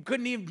 Okay, you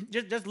couldn't even,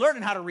 just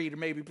learning how to read, or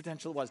maybe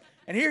potential it was.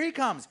 And here he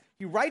comes.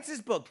 He writes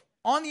his book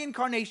on the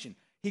Incarnation.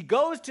 He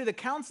goes to the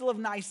Council of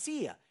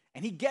Nicaea,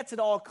 and he gets it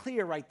all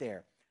clear right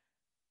there.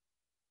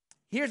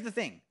 Here's the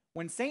thing.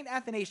 When St.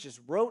 Athanasius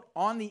wrote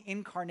on the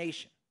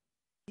Incarnation,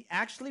 he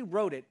actually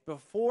wrote it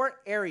before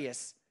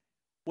Arius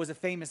was a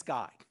famous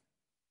guy.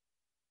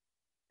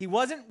 He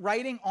wasn't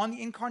writing on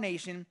the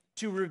Incarnation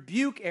to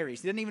rebuke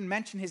Arius. He didn't even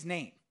mention his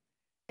name.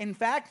 In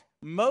fact,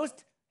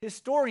 most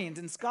historians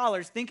and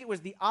scholars think it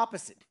was the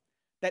opposite.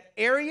 That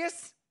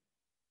Arius,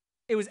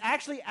 it was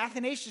actually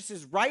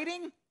Athanasius'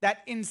 writing that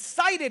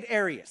incited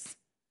Arius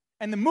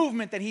and the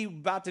movement that he was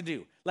about to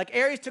do. Like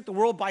Arius took the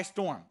world by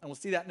storm, and we'll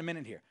see that in a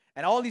minute here.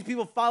 And all these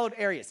people followed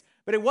Arius.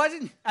 But it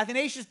wasn't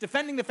Athanasius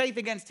defending the faith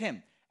against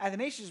him.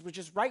 Athanasius was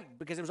just right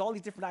because there was all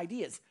these different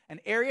ideas.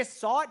 And Arius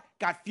saw it,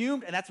 got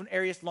fumed, and that's when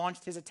Arius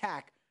launched his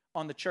attack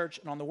on the church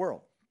and on the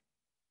world.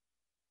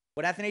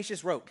 What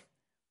Athanasius wrote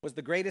was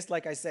the greatest,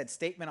 like I said,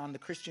 statement on the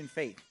Christian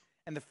faith.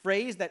 And the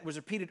phrase that was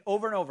repeated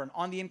over and over and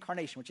on the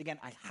Incarnation, which again,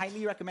 I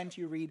highly recommend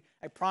you read.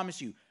 I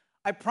promise you,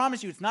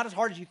 it's not as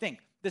hard as you think.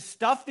 The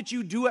stuff that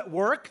you do at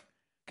work,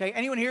 okay,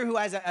 anyone here who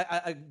has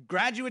a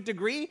graduate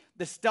degree,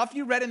 the stuff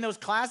you read in those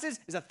classes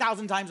is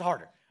 1,000 times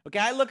harder. Okay,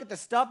 I look at the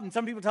stuff, and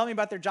some people tell me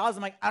about their jobs.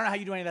 I'm like, I don't know how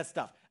you do any of that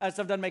stuff. That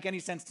stuff doesn't make any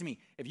sense to me.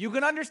 If you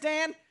can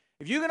understand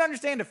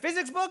a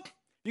physics book,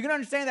 you can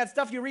understand that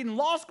stuff you read in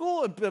law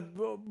school.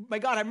 My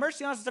God, have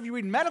mercy on us, the stuff you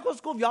read in medical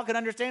school. If y'all can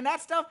understand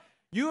that stuff,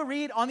 you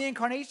read on the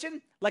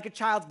Incarnation like a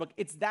child's book.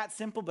 It's that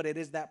simple, but it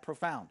is that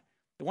profound.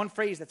 The one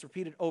phrase that's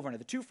repeated over and over,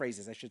 the two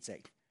phrases, I should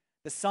say.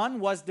 The Son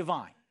was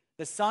divine.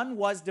 The Son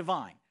was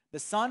divine. The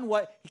Son,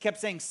 he kept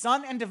saying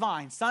Son and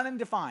divine, Son and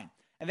divine.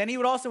 And then he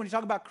would also, when he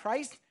talked about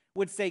Christ,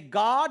 would say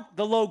God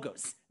the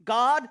Logos.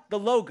 God the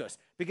Logos.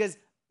 Because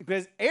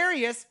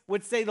Arius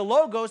would say the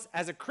Logos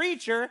as a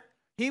creature,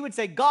 he would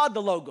say God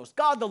the Logos,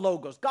 God the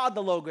Logos, God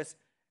the Logos.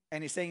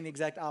 And he's saying the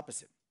exact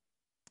opposite.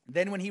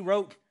 Then when he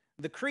wrote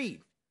the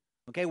Creed,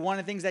 okay, one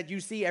of the things that you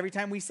see every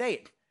time we say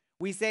it,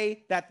 we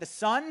say that the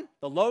Son,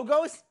 the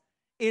Logos,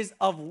 is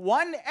of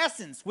one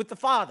essence with the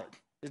Father.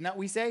 Isn't that what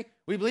we say?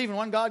 We believe in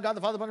one God, God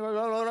the Father, blah, blah,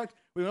 blah, blah, blah.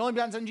 We only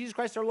begotten Son, Jesus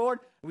Christ our Lord.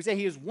 We say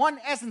he is one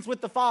essence with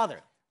the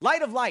Father.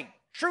 Light of light,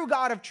 true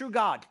God of true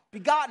God,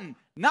 begotten,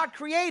 not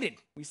created.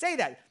 We say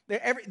that.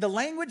 The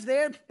language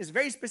there is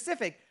very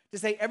specific to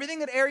say everything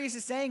that Arius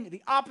is saying,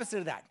 the opposite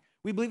of that.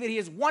 We believe that he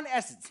is one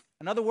essence.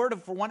 Another word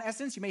for one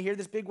essence, you may hear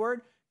this big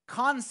word,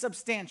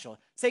 consubstantial.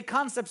 Say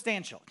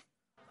consubstantial.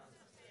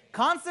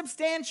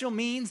 Consubstantial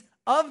means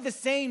of the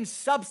same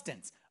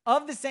substance,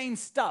 of the same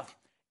stuff.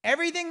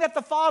 Everything that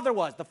the Father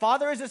was. The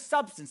Father is a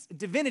substance, a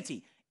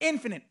divinity,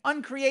 infinite,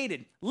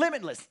 uncreated,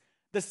 limitless.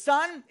 The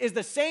Son is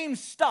the same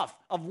stuff,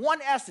 of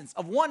one essence,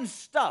 of one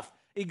stuff,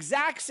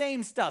 exact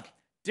same stuff.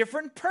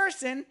 Different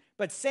person,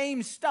 but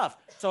same stuff.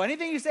 So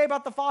anything you say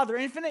about the Father,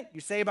 infinite,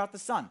 you say about the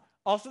Son.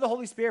 Also the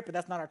Holy Spirit, but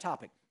that's not our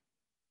topic.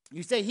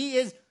 You say he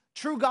is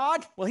true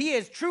God. Well, he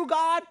is true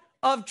God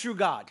of true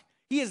God.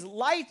 He is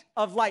light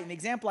of light. An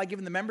example I give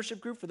in the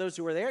membership group for those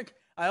who are there,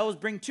 I always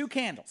bring two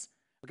candles.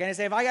 Okay, and I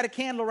say if I got a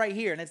candle right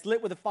here and it's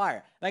lit with a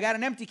fire, and I got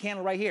an empty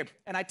candle right here,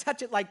 and I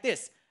touch it like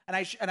this, and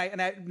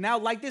I now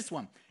light this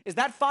one. Is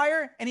that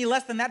fire any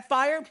less than that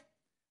fire?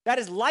 That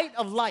is light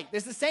of light.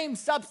 It's the same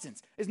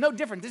substance. It's no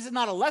different. This is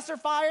not a lesser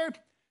fire.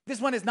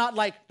 This one is not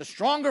like the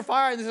stronger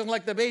fire. This is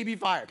like the baby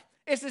fire.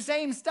 It's the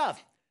same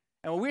stuff.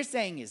 And what we're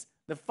saying is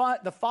the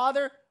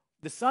Father,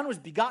 the Son was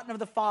begotten of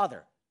the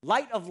Father,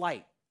 light of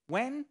light.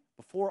 When?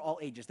 Before all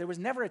ages. There was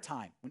never a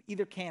time when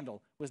either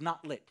candle was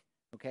not lit.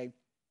 Okay?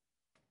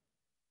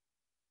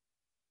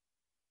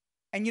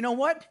 And you know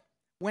what?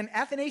 When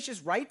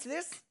Athanasius writes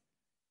this,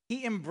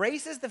 he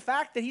embraces the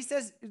fact that he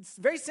says, it's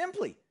very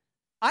simply,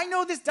 I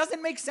know this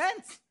doesn't make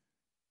sense.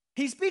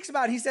 He speaks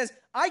about it. He says,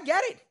 I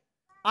get it.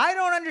 I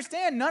don't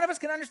understand. None of us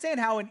can understand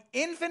how an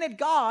infinite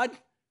God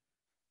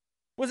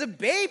was a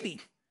baby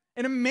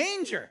in a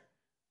manger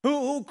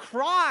who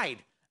cried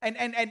and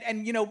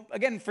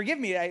again, forgive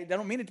me, I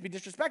don't mean it to be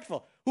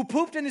disrespectful, who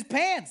pooped in his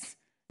pants.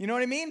 You know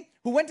what I mean?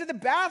 Who went to the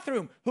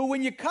bathroom, who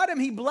when you cut him,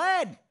 he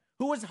bled,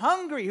 who was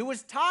hungry, who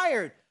was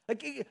tired.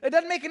 Like, it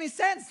doesn't make any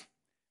sense.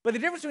 But the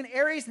difference between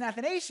Arius and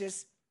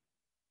Athanasius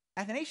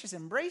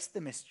embraced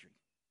the mystery.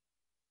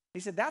 He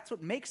said, that's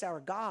what makes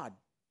our God,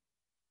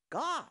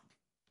 God.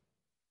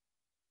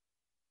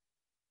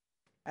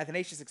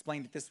 Athanasius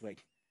explained it this way.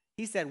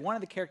 He said one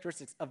of the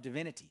characteristics of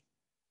divinity,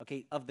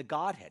 of the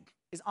Godhead,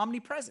 is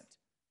omnipresent.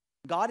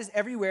 God is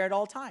everywhere at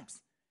all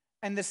times.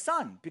 And the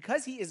Son,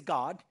 because he is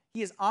God,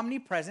 he is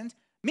omnipresent,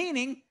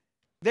 meaning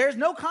there's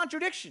no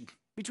contradiction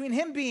between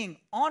him being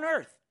on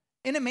earth,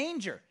 in a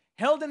manger,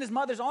 held in his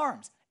mother's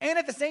arms, and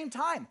at the same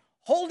time,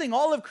 holding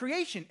all of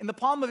creation in the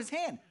palm of his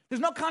hand.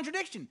 There's no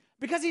contradiction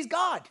because he's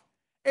God.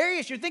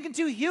 Arius, you're thinking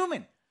too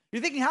human.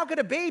 You're thinking, how could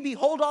a baby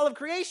hold all of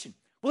creation?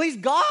 Well, he's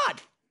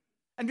God.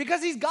 And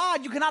because he's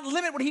God, you cannot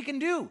limit what he can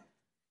do.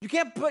 You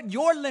can't put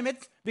your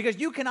limits because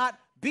you cannot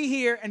be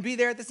here and be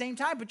there at the same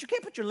time, but you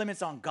can't put your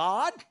limits on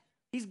God.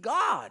 He's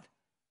God.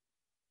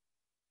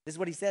 This is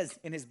what he says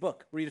in his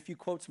book. Read a few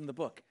quotes from the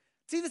book.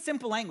 See the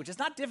simple language. It's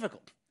not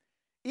difficult.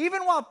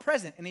 Even while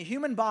present in a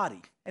human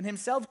body and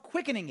himself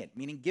quickening it,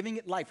 meaning giving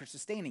it life or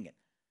sustaining it,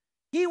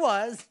 he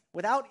was,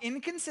 without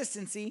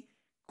inconsistency,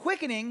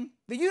 quickening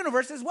the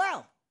universe as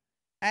well,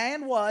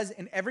 and was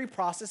in every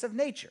process of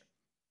nature.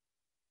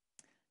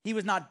 He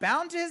was not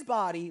bound to his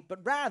body, but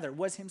rather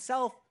was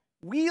himself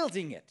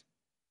wielding it,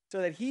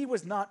 so that he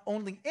was not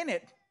only in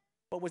it,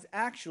 but was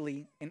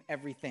actually in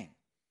everything.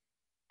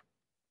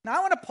 Now, I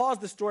want to pause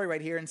the story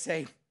right here and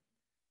say,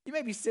 you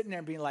may be sitting there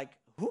and being like,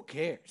 who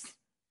cares?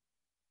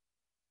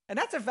 And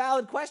that's a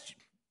valid question.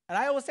 And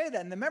I always say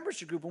that in the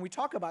membership group when we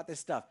talk about this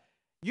stuff.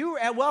 You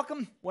are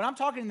welcome. When I'm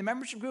talking in the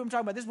membership group, I'm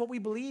talking about this is what we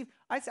believe.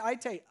 I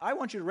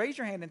want you to raise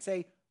your hand and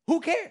say, who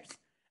cares?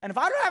 And if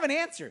I don't have an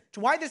answer to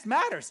why this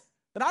matters,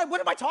 then what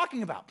am I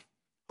talking about?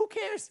 Who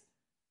cares?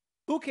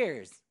 Who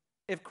cares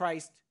if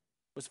Christ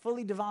was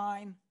fully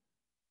divine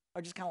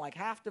or just kind of like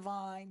half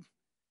divine?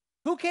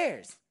 Who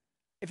cares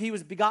if he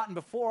was begotten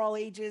before all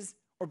ages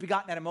or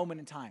begotten at a moment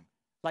in time?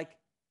 Like,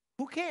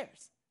 who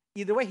cares?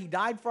 Either way, he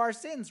died for our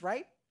sins,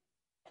 right?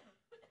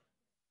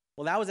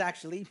 Well, that was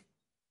actually,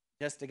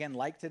 just again,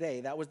 like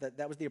today, that was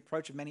the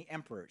approach of many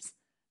emperors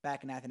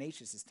back in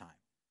Athanasius' time.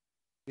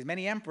 Because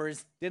many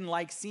emperors didn't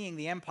like seeing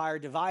the empire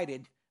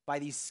divided by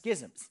these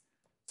schisms.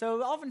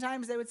 So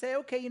oftentimes they would say,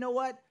 okay, you know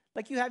what?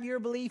 Like, you have your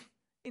belief,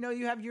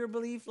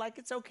 like,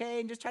 it's okay,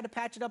 and just try to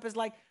patch it up as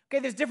like,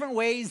 okay, there's different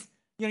ways.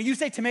 You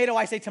say tomato,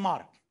 I say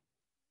tomato.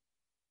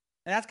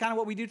 And that's kind of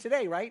what we do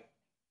today, right?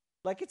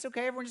 Like, it's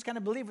okay, everyone just kind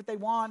of believe what they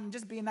want and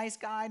just be a nice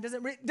guy.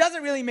 It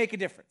doesn't really make a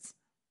difference.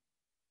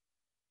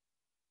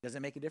 Does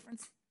it make a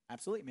difference?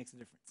 Absolutely, it makes a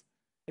difference.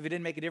 If it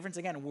didn't make a difference,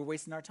 again, we're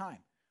wasting our time.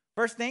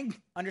 First thing,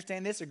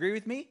 understand this, agree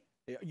with me.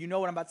 You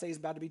know what I'm about to say is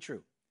about to be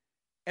true.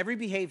 Every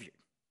behavior,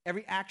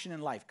 every action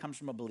in life comes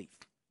from a belief.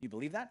 You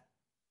believe that?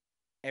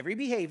 Every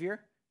behavior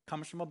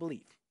comes from a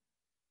belief.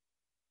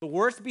 The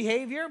worst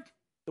behavior,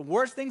 the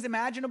worst things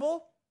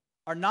imaginable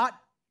are not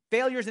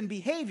failures in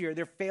behavior,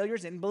 they're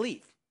failures in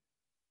belief.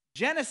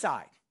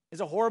 Genocide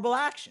is a horrible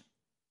action.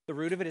 The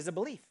root of it is a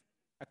belief,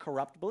 a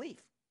corrupt belief.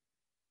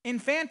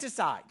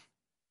 Infanticide,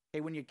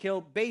 when you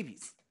kill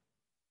babies,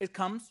 it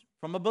comes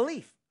from a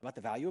belief about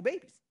the value of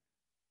babies.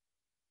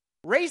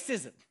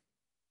 Racism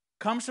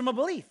comes from a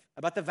belief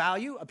about the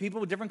value of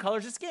people with different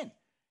colors of skin.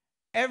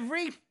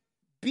 Every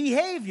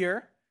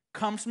behavior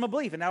comes from a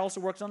belief, and that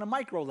also works on a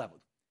micro level.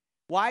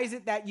 Why is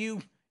it that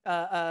you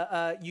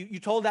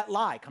told that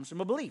lie? Comes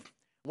from a belief.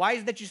 Why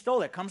is it that you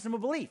stole it? Comes from a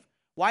belief.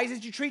 Why is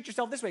it you treat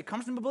yourself this way?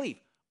 Comes from a belief.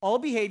 All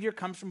behavior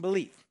comes from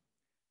belief.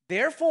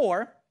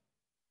 Therefore,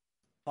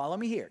 follow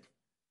me here.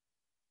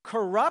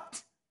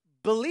 Corrupt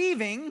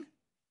believing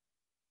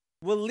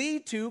will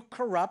lead to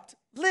corrupt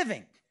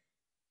living.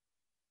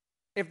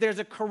 If there's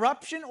a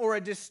corruption or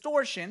a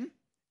distortion,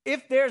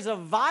 if there's a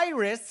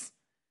virus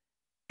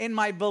in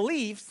my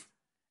beliefs,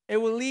 it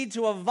will lead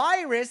to a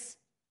virus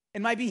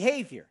in my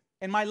behavior,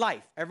 in my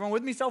life. Everyone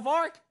with me so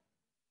far?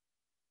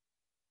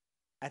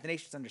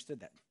 Athanasius understood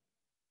that.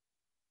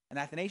 And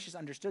Athanasius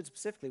understood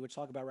specifically what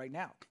we'll talk about right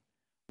now.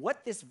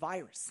 What this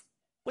virus,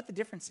 what the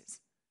difference is.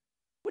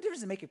 What difference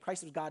does it make if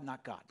Christ was God,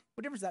 not God?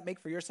 What difference does that make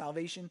for your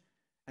salvation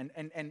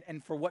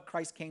and for what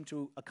Christ came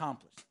to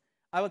accomplish?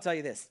 I will tell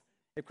you this.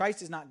 If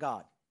Christ is not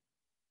God,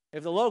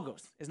 if the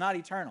Logos is not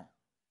eternal,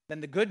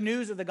 then the good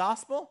news of the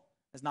gospel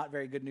is not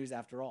very good news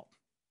after all.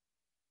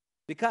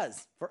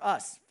 Because for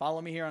us,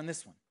 follow me here on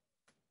this one,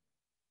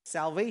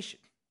 salvation,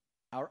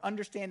 our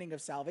understanding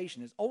of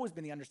salvation has always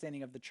been the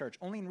understanding of the church.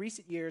 Only in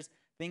recent years,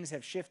 things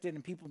have shifted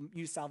and people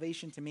use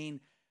salvation to mean,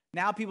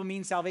 now people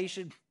mean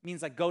salvation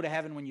means like go to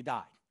heaven when you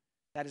die.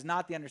 That is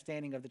not the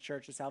understanding of the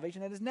church of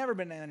salvation. That has never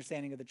been an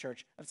understanding of the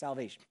church of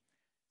salvation.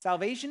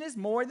 Salvation is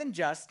more than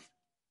just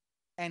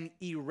an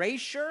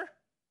erasure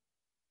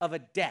of a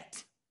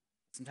debt.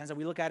 Sometimes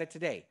we look at it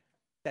today,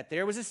 that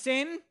there was a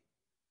sin,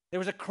 there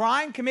was a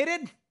crime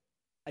committed,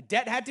 a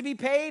debt had to be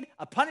paid,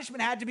 a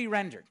punishment had to be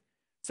rendered.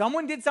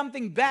 Someone did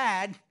something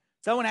bad,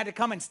 someone had to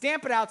come and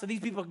stamp it out so these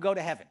people could go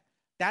to heaven.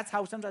 That's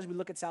how sometimes we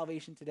look at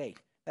salvation today.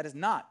 That is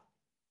not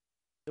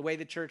the way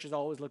the church has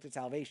always looked at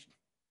salvation.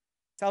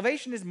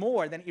 Salvation is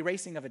more than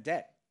erasing of a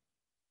debt.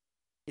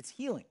 It's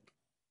healing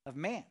of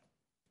man.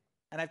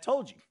 And I've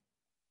told you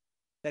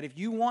that if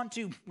you want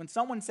to, when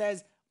someone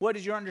says, what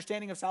is your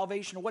understanding of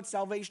salvation, or what's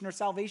salvation or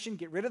salvation,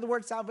 get rid of the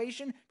word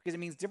salvation because it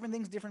means different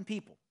things, different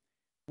people.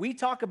 We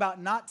talk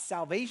about not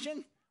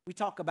salvation, we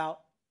talk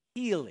about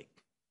healing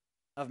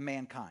of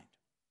mankind.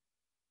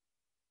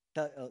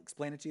 I'll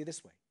explain it to you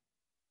this way.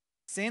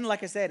 Sin,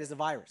 like I said, is a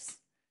virus.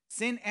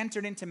 Sin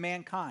entered into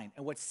mankind,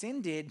 and what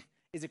sin did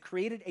is it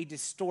created a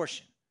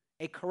distortion,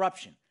 a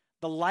corruption.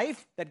 The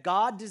life that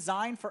God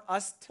designed for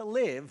us to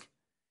live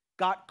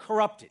got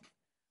corrupted.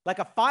 Like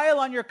a file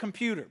on your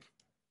computer,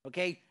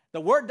 okay?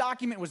 The Word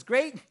document was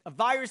great, a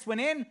virus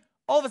went in,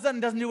 all of a sudden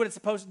doesn't do what it's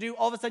supposed to do,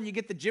 all of a sudden you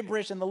get the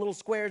gibberish and the little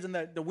squares and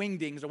the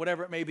wingdings or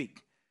whatever it may be.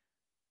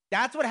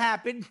 That's what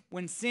happened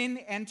when sin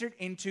entered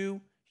into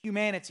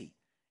humanity,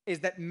 is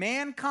that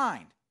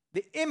mankind,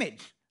 the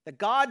image that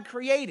God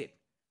created,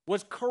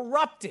 was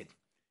corrupted.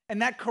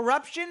 And that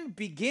corruption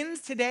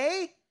begins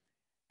today,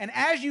 and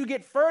as you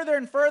get further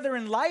and further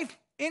in life,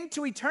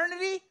 into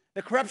eternity,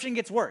 the corruption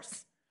gets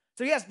worse.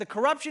 So yes, the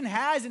corruption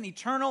has an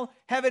eternal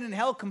heaven and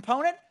hell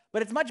component,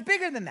 but it's much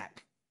bigger than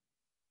that.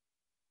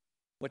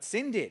 What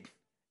sin did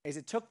is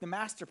it took the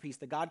masterpiece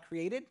that God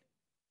created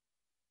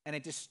and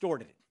it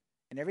distorted it.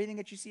 And everything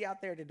that you see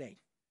out there today.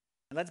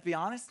 And let's be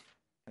honest.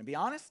 Can I be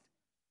honest?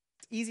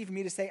 It's easy for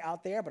me to say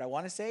out there, but I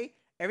want to say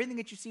everything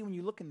that you see when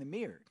you look in the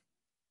mirror,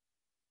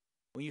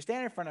 when you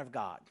stand in front of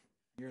God,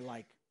 you're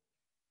like,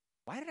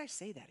 why did I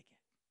say that again?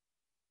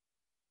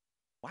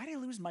 Why did I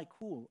lose my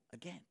cool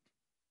again?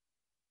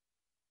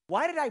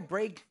 Why did I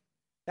break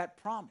that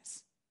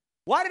promise?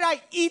 Why did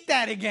I eat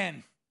that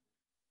again?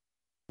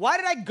 Why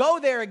did I go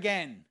there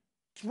again?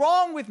 What's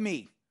wrong with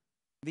me?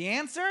 The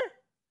answer?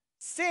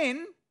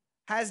 Sin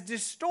has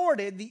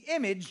distorted the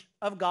image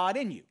of God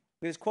in you.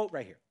 Look at this quote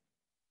right here.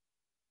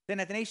 Then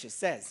Athanasius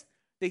says,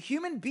 the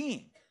human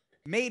being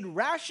made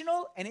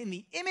rational and in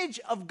the image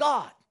of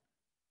God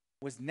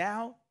was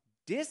now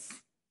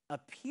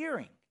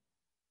disappearing,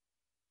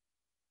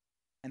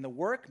 and the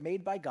work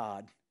made by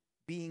God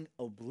being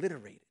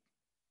obliterated.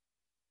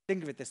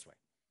 Think of it this way.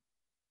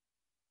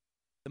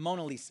 The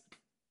Mona Lisa,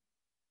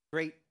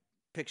 great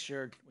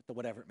picture with the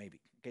whatever it may be.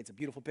 Okay, it's a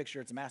beautiful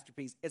picture, it's a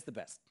masterpiece, it's the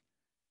best.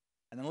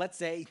 And then let's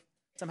say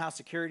somehow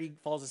security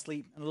falls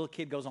asleep and a little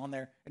kid goes on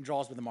there and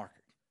draws with a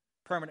marker,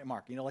 permanent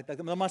marker, like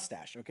the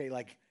mustache, okay,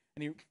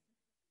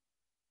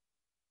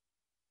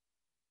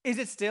 is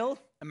it still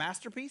a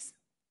masterpiece?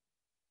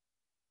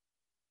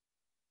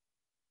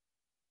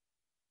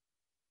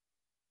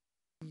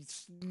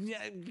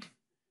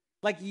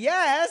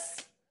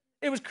 Yes,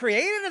 it was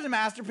created as a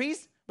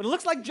masterpiece, but it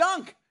looks like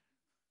junk.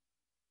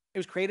 It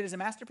was created as a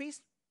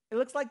masterpiece. It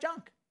looks like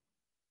junk.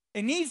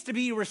 It needs to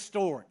be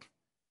restored.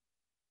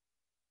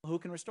 Well, who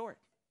can restore it?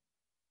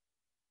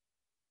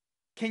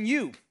 Can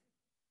you,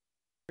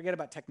 forget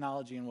about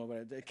technology and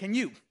whatever, can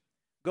you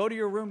go to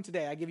your room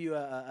today? I give you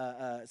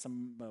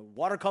some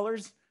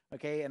watercolors,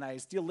 okay, and I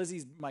steal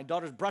my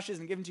daughter's brushes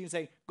and give them to you and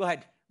say, go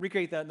ahead,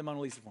 recreate the Mona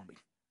Lisa for me.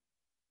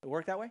 It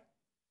work that way?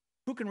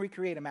 Who can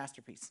recreate a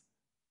masterpiece?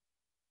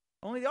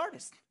 Only the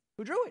artist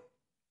who drew it.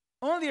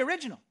 Only the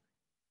original.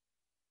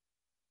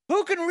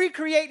 Who can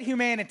recreate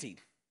humanity?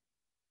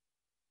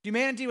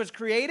 Humanity was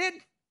created,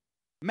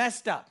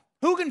 messed up.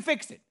 Who can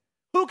fix it?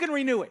 Who can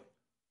renew it?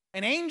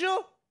 An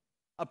angel?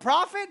 A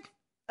prophet?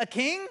 A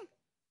king?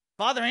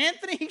 Father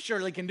Anthony? He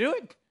surely can do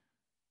it.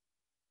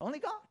 Only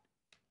God.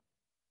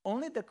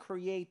 Only the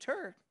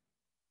Creator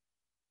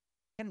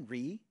can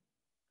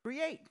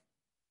recreate.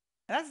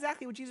 And that's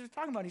exactly what Jesus was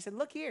talking about. He said,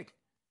 look here.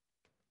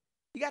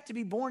 You got to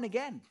be born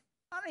again.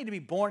 I don't need to be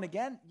born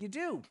again. You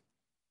do.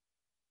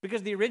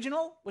 Because the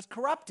original was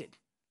corrupted.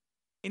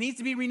 It needs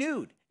to be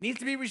renewed. It needs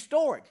to be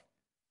restored.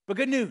 But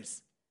good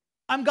news.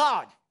 I'm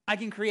God. I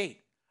can create.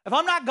 If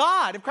I'm not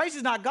God, if Christ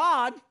is not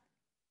God,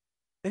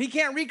 then he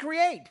can't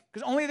recreate.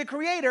 Because only the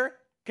Creator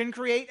can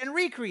create and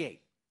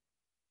recreate.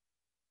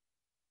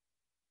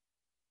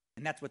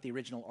 And that's what the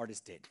original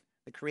artist did.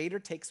 The Creator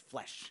takes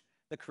flesh.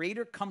 The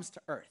Creator comes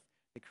to earth.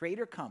 The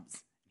Creator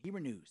comes. He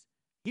renews.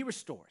 He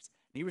restores.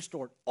 And he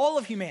restored all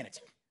of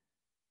humanity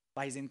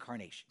by his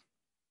incarnation.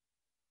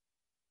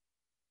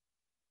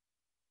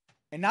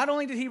 And not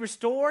only did he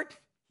restore,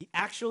 he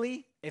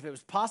actually, if it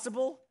was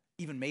possible,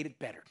 even made it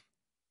better.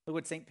 Look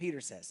what St.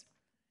 Peter says.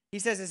 He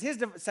says,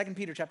 2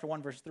 Peter chapter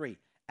 1, verse 3,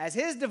 as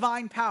his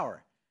divine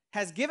power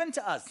has given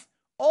to us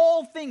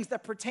all things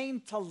that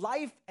pertain to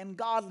life and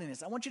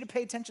godliness. I want you to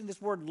pay attention to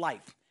this word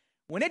life.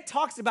 When it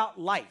talks about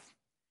life,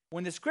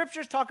 when the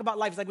scriptures talk about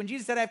life, it's like when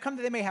Jesus said, I've come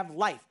that they may have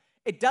life.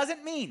 It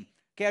doesn't mean,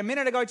 okay, a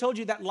minute ago I told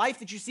you that life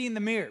that you see in the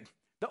mirror,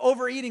 the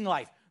overeating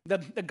life,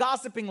 the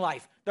gossiping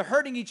life, the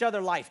hurting each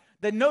other life,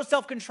 the no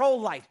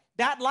self-control life,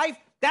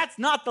 that's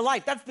not the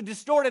life. That's the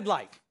distorted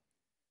life.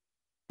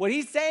 What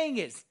he's saying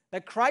is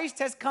that Christ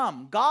has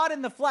come, God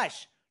in the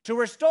flesh, to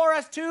restore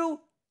us to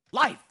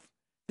life,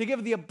 to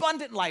give the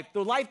abundant life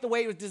the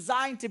way it was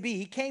designed to be.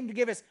 He came to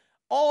give us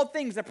all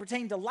things that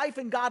pertain to life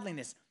and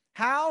godliness.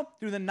 How?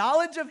 Through the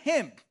knowledge of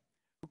him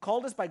who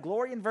called us by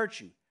glory and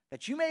virtue,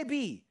 that you may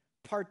be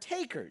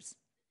partakers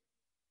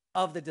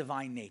of the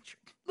divine nature.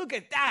 Look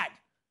at that.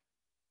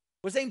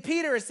 What St.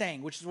 Peter is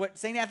saying, which is what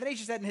St.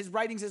 Athanasius said in his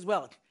writings as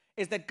well,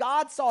 is that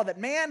God saw that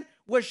man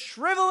was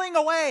shriveling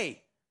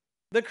away.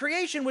 The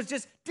creation was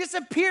just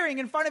disappearing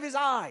in front of his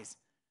eyes.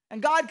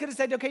 And God could have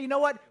said, okay, you know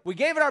what? We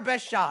gave it our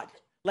best shot.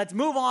 Let's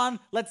move on.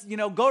 Let's,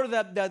 go to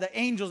the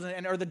angels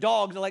or the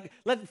dogs.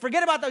 Let's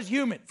forget about those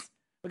humans.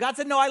 But God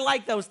said, no, I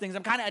like those things.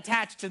 I'm kind of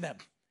attached to them.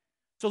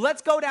 So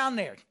let's go down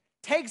there.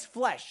 Takes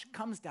flesh,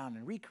 comes down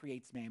and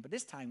recreates man. But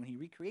this time when he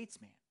recreates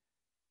man,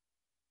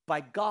 by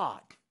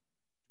God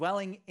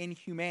dwelling in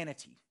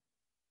humanity,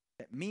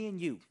 that me and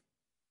you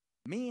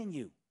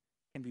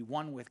can be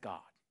one with God.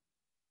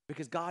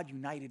 Because God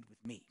united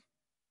with me.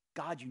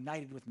 God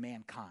united with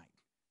mankind.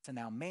 So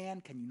now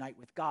man can unite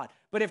with God.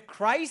 But if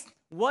Christ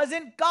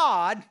wasn't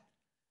God,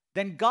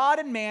 then God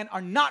and man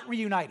are not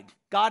reunited.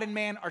 God and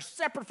man are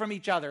separate from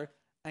each other.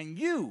 And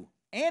you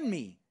and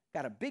me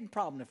got a big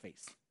problem to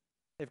face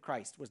if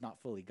Christ was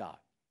not fully God.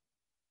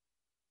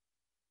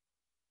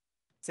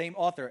 Same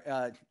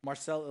author,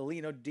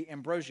 Marcellino de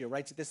Ambrosio,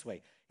 writes it this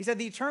way. He said,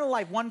 the eternal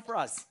life won for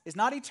us is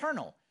not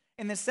eternal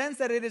in the sense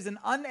that it is an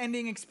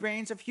unending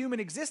experience of human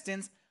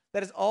existence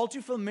that is all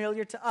too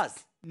familiar to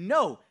us.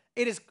 No,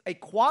 it is a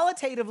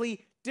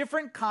qualitatively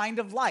different kind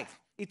of life.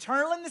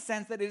 Eternal in the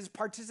sense that it is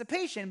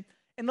participation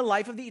in the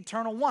life of the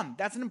eternal one.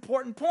 That's an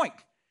important point.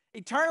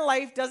 Eternal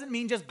life doesn't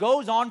mean just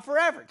goes on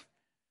forever.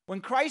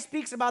 When Christ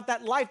speaks about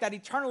that life, that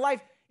eternal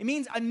life, it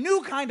means a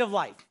new kind of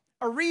life,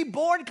 a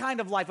reborn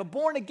kind of life, a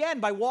born again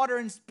by water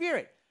and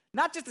spirit.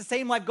 Not just the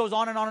same life goes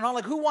on and on and on.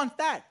 Like, who wants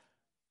that?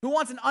 Who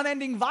wants an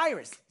unending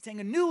virus? It's saying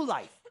a new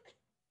life.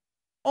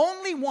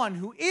 Only one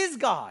who is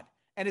God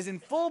and is in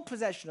full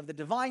possession of the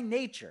divine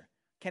nature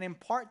can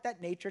impart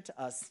that nature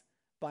to us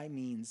by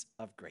means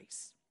of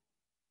grace.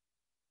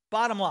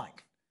 Bottom line,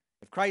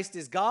 if Christ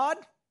is God,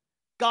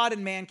 God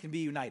and man can be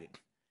united.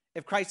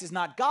 If Christ is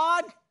not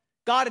God,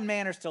 God and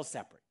man are still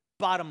separate.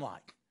 Bottom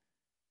line.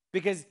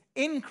 Because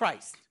in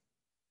Christ,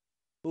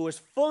 who was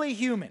fully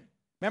human,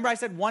 remember I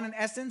said one in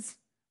essence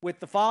with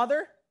the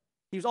Father?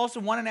 He was also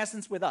one in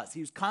essence with us.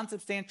 He was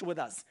consubstantial with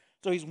us.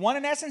 So he's one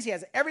in essence. He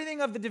has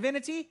everything of the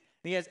divinity,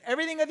 and he has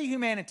everything of the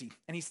humanity.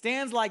 And he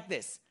stands like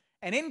this.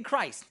 And in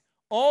Christ,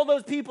 all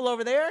those people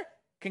over there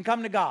can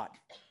come to God.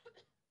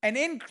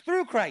 And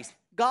through Christ,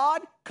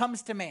 God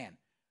comes to man.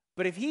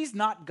 But if he's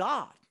not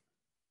God,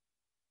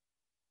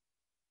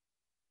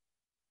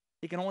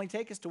 he can only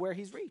take us to where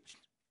he's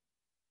reached.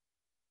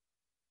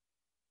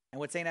 And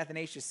what St.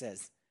 Athanasius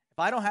says, if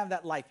I don't have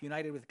that life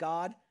united with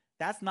God,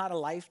 that's not a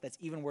life that's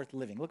even worth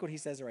living. Look what he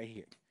says right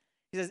here.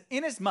 He says,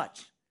 inasmuch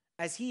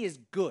as he is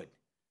good,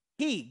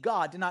 he,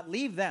 God, did not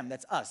leave them,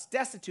 that's us,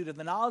 destitute of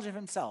the knowledge of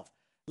himself,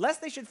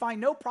 lest they should find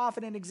no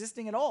profit in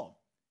existing at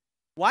all.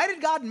 Why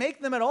did God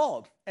make them at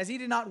all, as he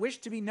did not wish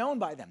to be known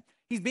by them?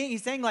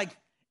 He's saying, like,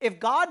 if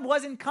God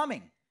wasn't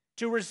coming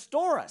to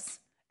restore us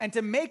and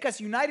to make us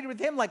united with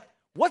him, like,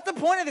 what's the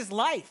point of this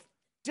life?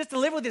 Just to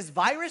live with this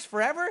virus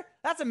forever?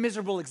 That's a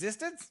miserable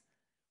existence.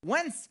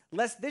 Whence,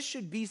 lest this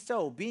should be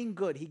so, being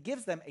good, he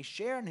gives them a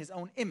share in his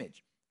own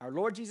image, our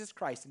Lord Jesus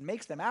Christ, and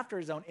makes them after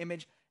his own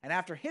image and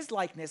after his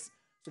likeness,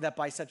 so that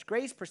by such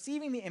grace,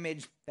 perceiving the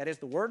image, that is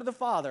the word of the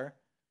Father,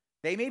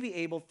 they may be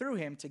able through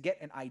him to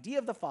get an idea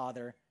of the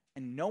Father,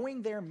 and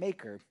knowing their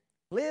Maker,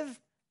 live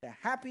the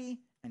happy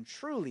and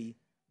truly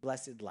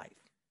blessed life.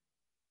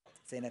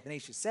 St.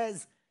 Athanasius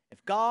says,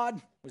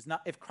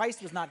 if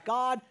Christ was not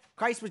God,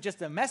 Christ was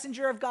just a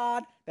messenger of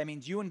God, that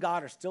means you and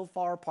God are still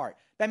far apart.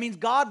 That means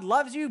God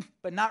loves you,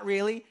 but not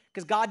really,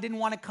 because God didn't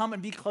want to come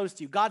and be close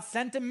to you. God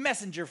sent a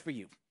messenger for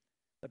you.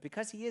 But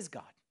because he is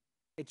God,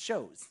 it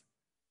shows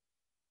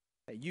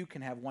that you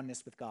can have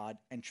oneness with God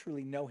and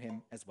truly know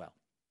him as well.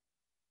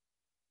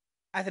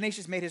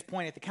 Athanasius made his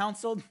point at the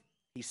council.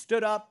 He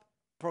stood up,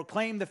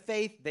 proclaimed the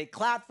faith. They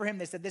clapped for him.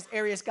 They said, this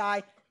Arius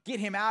guy, get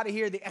him out of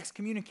here. They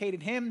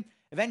excommunicated him.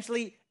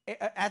 Eventually,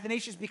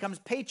 Athanasius becomes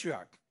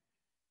patriarch.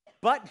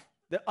 But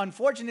the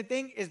unfortunate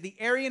thing is the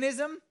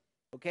Arianism,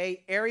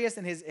 okay, Arius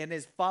and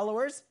his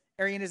followers.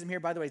 Arianism here,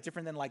 by the way, is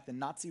different than like the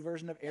Nazi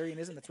version of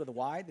Arianism. That's with a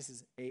Y. This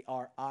is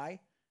A-R-I,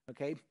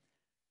 okay.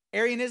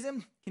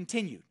 Arianism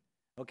continued,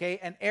 okay,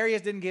 and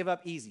Arius didn't give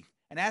up easy.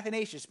 And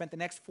Athanasius spent the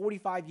next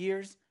 45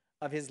 years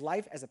of his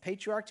life as a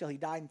patriarch till he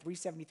died in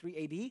 373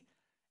 A.D.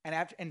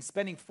 And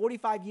spending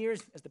 45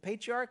 years as the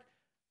patriarch,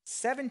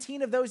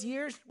 17 of those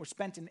years were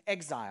spent in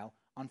exile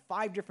on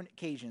 5 different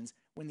occasions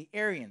when the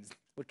Arians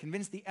would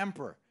convince the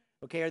emperor,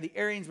 okay, or the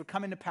Arians would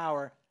come into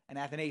power, and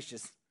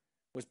Athanasius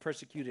was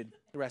persecuted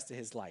the rest of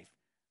his life.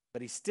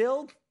 But he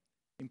still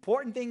The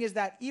important thing is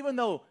that even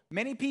though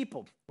many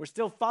people were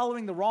still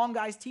following the wrong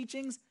guy's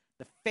teachings,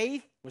 the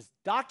faith was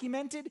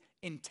documented,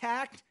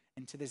 intact,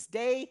 and to this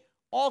day,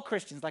 all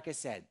Christians, like I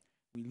said,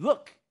 we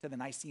look to the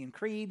Nicene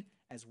Creed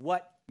as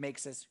what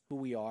makes us who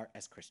we are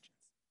as Christians.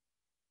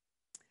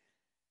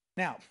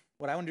 Now,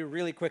 what I want to do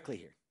really quickly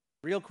here,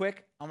 real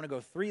quick, I'm going to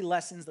go 3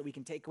 lessons that we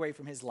can take away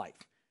from his life.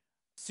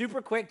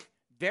 Super quick,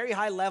 very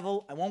high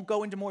level. I won't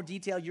go into more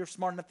detail. You're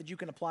smart enough that you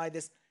can apply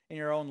this in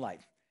your own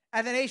life.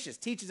 Athanasius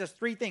teaches us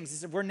 3 things. He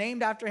said, if we're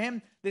named after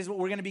him, this is what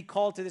we're going to be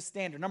called to this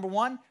standard. Number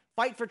 1,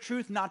 fight for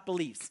truth, not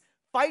beliefs.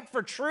 Fight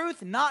for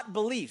truth, not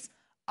beliefs.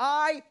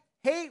 I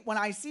hate when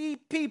I see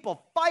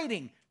people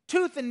fighting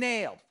tooth and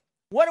nail.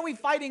 What are we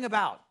fighting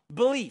about?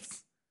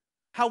 Beliefs.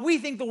 How we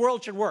think the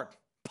world should work.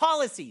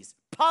 Policies.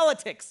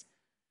 Politics.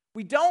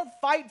 We don't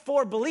fight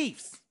for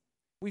beliefs.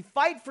 We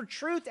fight for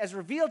truth as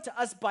revealed to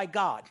us by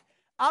God.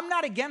 I'm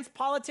not against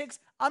politics.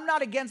 I'm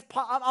not against,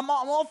 I'm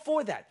all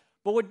for that.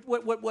 But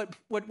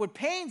what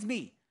pains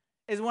me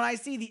is when I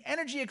see the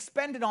energy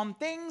expended on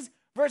things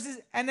versus,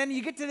 and then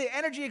you get to the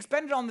energy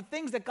expended on the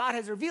things that God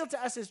has revealed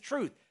to us as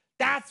truth.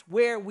 That's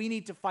where we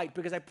need to fight,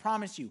 because I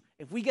promise you,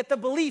 if we get the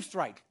beliefs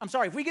right,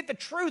 if we get the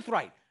truth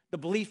right, the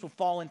beliefs will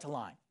fall into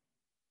line.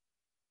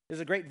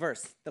 There's a great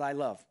verse that I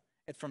love.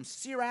 It's from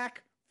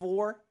Sirach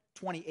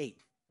 4:28.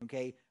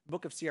 Okay,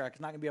 book of Sirach.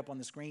 It's not going to be up on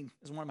the screen.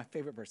 It's one of my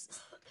favorite verses.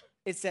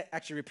 It said,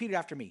 actually, repeat it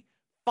after me.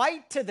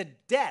 Fight to the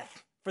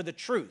death for the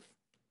truth,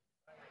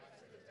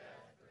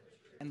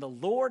 and the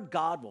Lord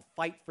God will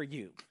fight for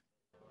you.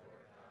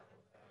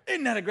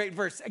 Isn't that a great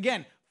verse?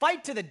 Again,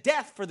 fight to the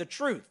death for the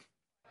truth,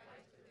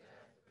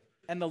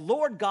 and the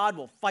Lord God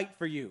will fight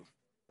for you.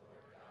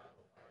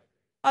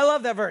 I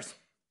love that verse.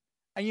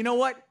 And you know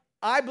what?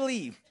 I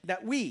believe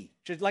that we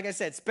should, like I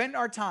said, spend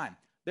our time,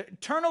 the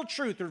eternal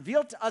truth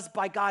revealed to us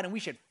by God, and we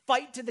should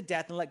fight to the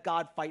death and let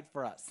God fight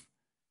for us.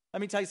 Let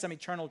me tell you some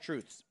eternal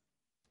truths.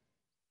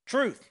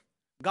 Truth.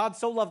 God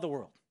so loved the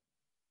world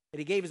that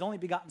he gave his only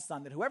begotten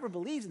Son, that whoever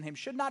believes in him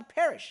should not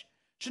perish,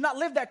 should not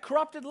live that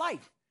corrupted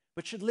life,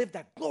 but should live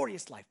that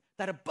glorious life,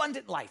 that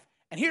abundant life.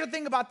 And here's the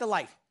thing about the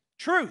life.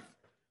 Truth.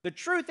 The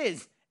truth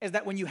is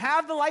that when you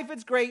have the life,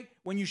 it's great.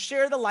 When you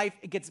share the life,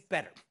 it gets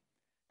better.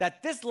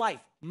 That this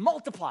life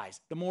multiplies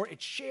the more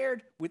it's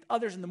shared with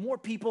others and the more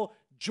people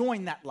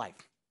join that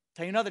life.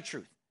 Tell you another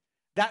truth.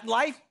 That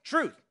life,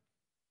 truth,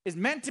 is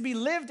meant to be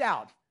lived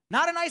out,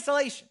 not in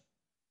isolation,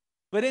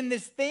 but in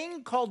this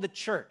thing called the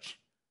church,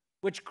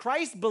 which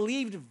Christ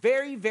believed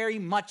very, very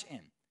much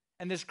in.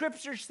 And the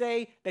scriptures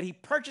say that he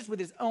purchased with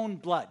his own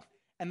blood.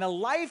 And the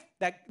life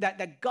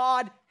that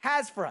God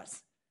has for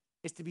us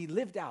is to be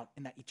lived out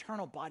in that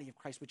eternal body of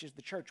Christ, which is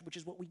the church, which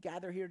is what we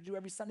gather here to do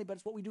every Sunday, but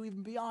it's what we do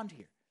even beyond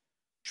here.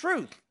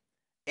 Truth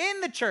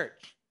in the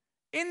church,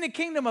 in the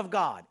kingdom of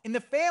God, in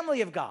the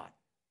family of God,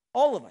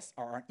 all of us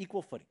are on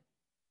equal footing.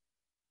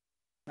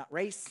 Not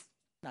race,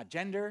 not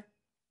gender,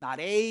 not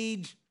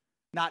age,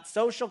 not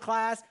social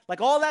class.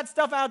 Like all that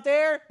stuff out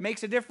there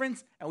makes a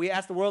difference, and we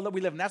ask the world that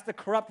we live in. That's the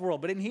corrupt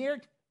world. But in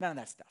here, none of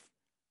that stuff.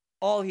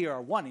 All here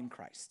are one in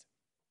Christ.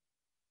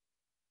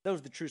 Those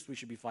are the truths we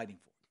should be fighting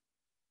for.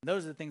 And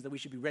those are the things that we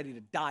should be ready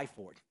to die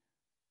for,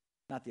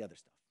 not the other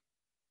stuff.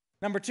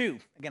 Number 2,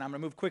 again, I'm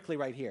going to move quickly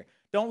right here.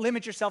 Don't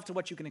limit yourself to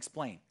what you can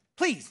explain.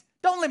 Please,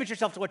 don't limit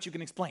yourself to what you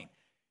can explain.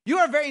 You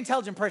are a very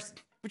intelligent person,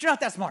 but you're not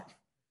that smart.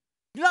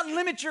 Do not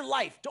limit your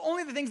life to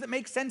only the things that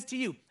make sense to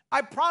you.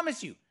 I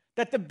promise you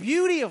that the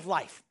beauty of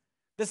life,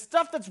 the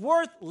stuff that's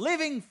worth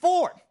living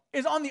for,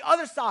 is on the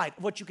other side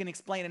of what you can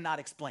explain and not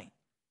explain.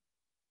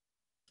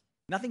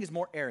 Nothing is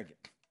more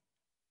arrogant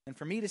than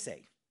for me to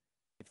say,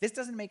 if this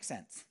doesn't make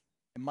sense,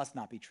 it must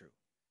not be true.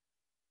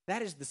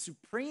 That is the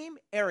supreme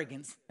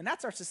arrogance, and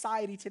that's our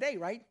society today,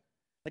 right?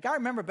 Like I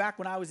remember back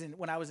when I was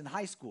in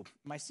high school,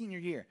 my senior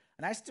year,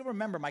 and I still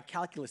remember my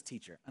calculus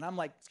teacher, and I'm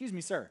like, excuse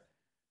me, sir,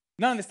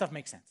 none of this stuff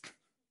makes sense.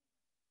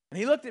 And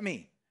he looked at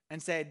me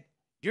and said,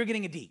 you're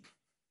getting a D,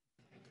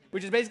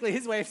 which is basically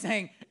his way of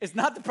saying, it's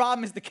not the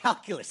problem, it's the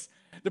calculus.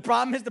 The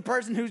problem is the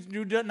person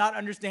who does not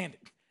understand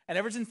it. And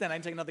ever since then, I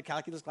didn't take another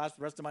calculus class for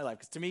the rest of my life,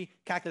 because to me,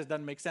 calculus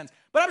doesn't make sense.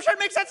 But I'm sure it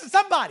makes sense to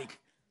somebody.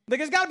 Like,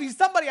 there's got to be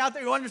somebody out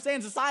there who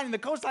understands the sine and the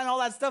cosine and all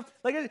that stuff.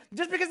 Like,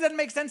 just because it doesn't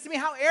make sense to me,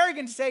 how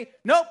arrogant to say,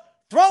 nope,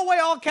 throw away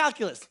all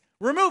calculus.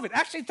 Remove it.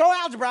 Actually, throw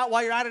algebra out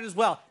while you're at it as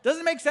well.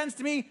 Doesn't make sense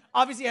to me.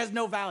 Obviously, it has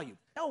no value.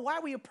 No, why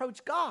we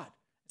approach God?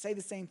 Say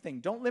the same thing.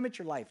 Don't limit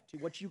your life to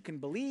what you can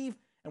believe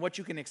and what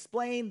you can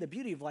explain. The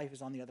beauty of life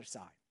is on the other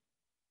side.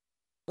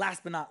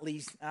 Last but not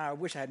least, I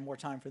wish I had more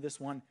time for this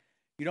one.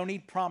 You don't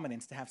need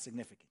prominence to have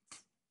significance.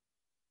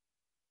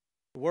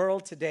 The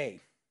world today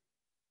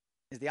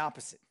is the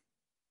opposite.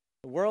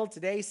 The world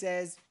today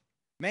says,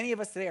 many of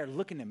us today are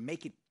looking to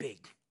make it big.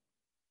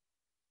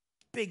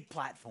 Big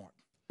platform.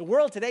 The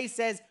world today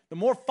says, the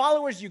more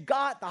followers you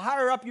got, the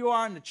higher up you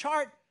are on the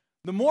chart,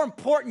 the more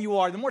important you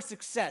are, the more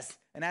success.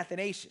 And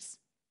Athanasius,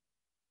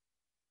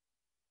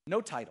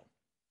 no title,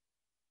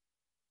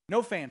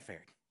 no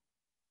fanfare,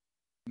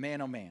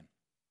 man oh man.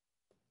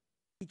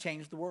 He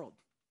changed the world.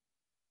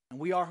 And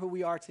we are who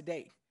we are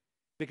today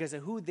because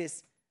of who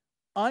this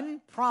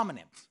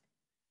unprominent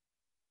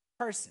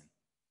person.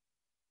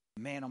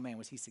 Man, oh man,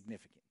 was he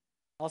significant.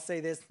 I'll say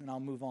this and I'll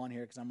move on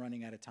here because I'm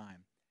running out of time.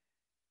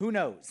 Who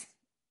knows?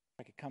 If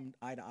I could come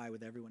eye to eye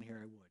with everyone here,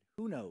 I would.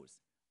 Who knows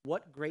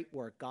what great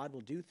work God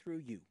will do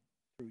through you,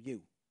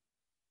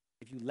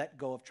 if you let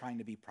go of trying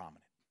to be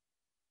prominent?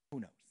 Who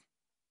knows?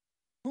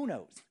 Who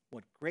knows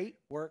what great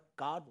work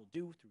God will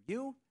do through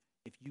you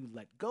if you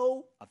let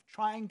go of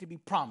trying to be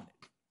prominent?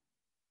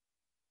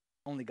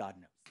 Only God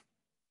knows.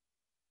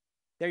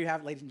 There you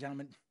have it, ladies and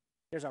gentlemen.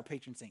 There's our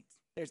patron saints.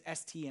 There's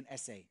ST and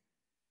SA.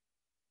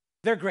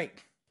 They're great.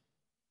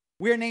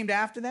 We are named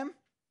after them.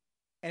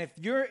 And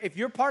if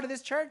you're part of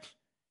this church,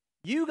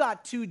 you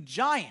got two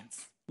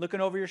giants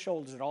looking over your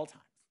shoulders at all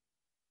times.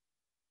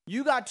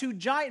 You got two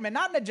giant men,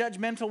 not in a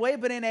judgmental way,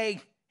 but in a,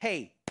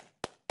 hey,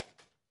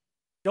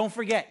 don't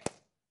forget,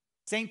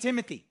 St.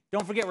 Timothy,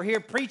 don't forget we're here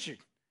preaching.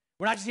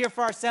 We're not just here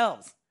for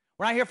ourselves.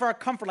 We're not here for our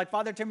comfort like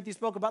Father Timothy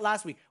spoke about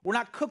last week. We're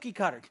not cookie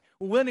cutters.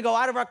 We're willing to go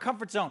out of our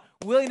comfort zone.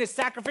 We're willing to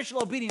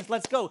sacrificial obedience.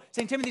 Let's go.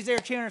 St. Timothy's there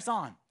cheering us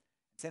on.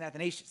 St.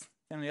 Athanasius,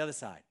 on the other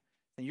side.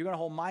 And you're going to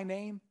hold my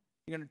name.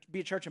 You're going to be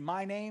a church in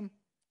my name.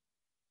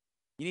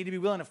 You need to be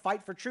willing to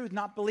fight for truth,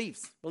 not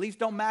beliefs. Beliefs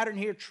don't matter in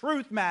here.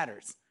 Truth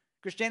matters.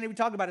 Christianity we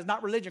talk about is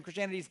not religion.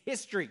 Christianity is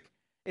history.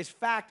 It's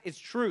fact. It's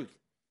truth.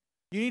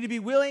 You need to be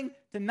willing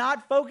to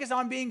not focus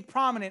on being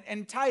prominent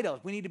and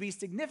titled. We need to be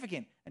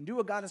significant and do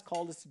what God has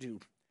called us to do.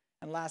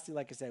 And lastly,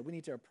 like I said, we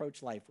need to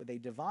approach life with a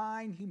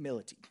divine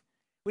humility.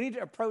 We need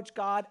to approach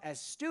God as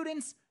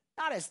students,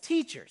 not as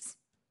teachers.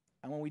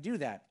 And when we do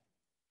that,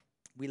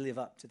 we live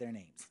up to their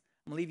names.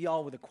 I'm going to leave you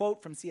all with a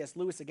quote from C.S.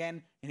 Lewis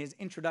again in his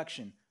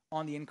introduction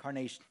on the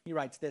Incarnation. He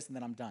writes this, and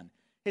then I'm done.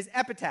 His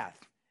epitaph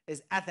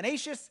is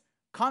Athanasius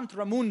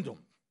contra mundum,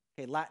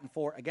 okay, Latin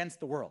for against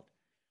the world.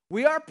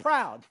 We are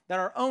proud that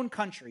our own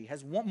country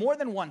has more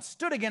than once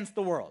stood against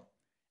the world.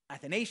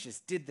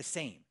 Athanasius did the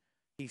same.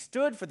 He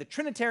stood for the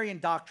Trinitarian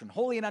doctrine,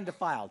 holy and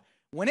undefiled,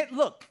 when it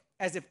looked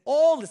as if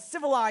all the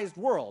civilized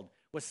world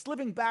was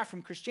slipping back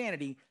from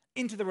Christianity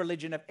into the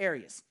religion of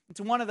Arius.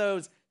 It's one of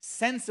those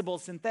sensible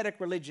synthetic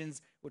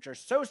religions which are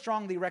so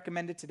strongly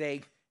recommended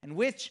today and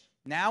which,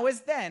 now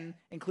as then,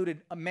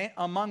 included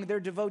among their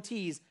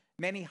devotees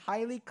many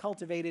highly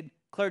cultivated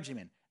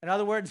clergymen. In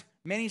other words,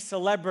 many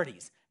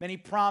celebrities, many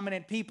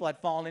prominent people had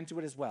fallen into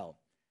it as well.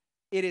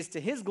 It is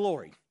his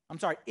glory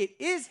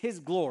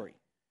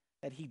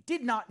that he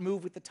did not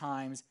move with the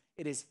times.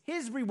 It is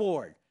his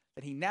reward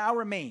that he now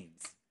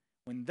remains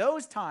when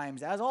those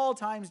times, as all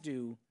times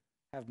do,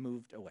 have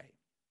moved away.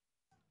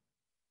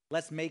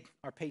 Let's make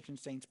our patron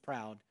saints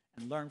proud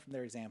and learn from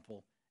their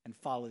example and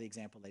follow the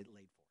example they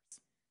laid for us.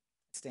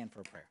 Stand for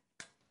a prayer.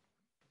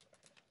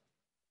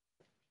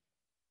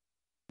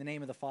 In the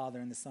name of the Father,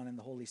 and the Son, and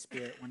the Holy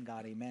Spirit, one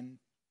God, amen.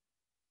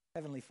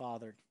 Heavenly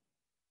Father,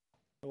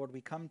 Lord,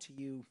 we come to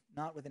you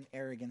not with an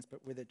arrogance,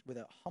 but with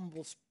a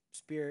humble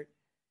spirit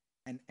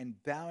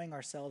and bowing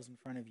ourselves in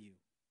front of you.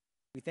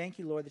 We thank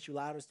you, Lord, that you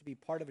allowed us to be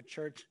part of a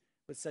church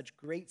with such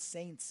great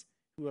saints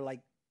who are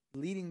like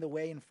leading the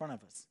way in front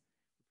of us.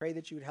 We pray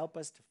that you would help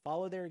us to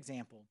follow their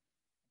example,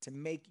 to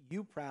make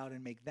you proud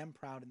and make them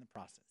proud in the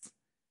process.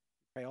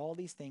 We pray all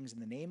these things in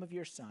the name of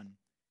your Son,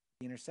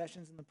 the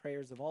intercessions and the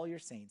prayers of all your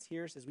saints.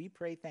 Hear us as we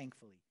pray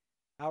thankfully.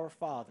 Our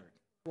Father,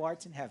 who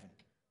art in heaven,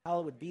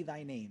 hallowed be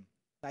thy name.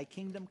 Thy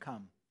kingdom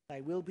come,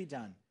 thy will be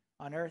done,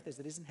 on earth as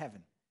it is in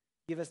heaven.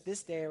 Give us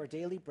this day our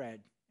daily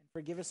bread, and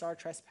forgive us our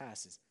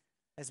trespasses,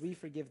 as we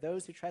forgive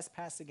those who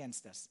trespass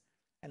against us.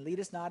 And lead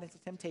us not into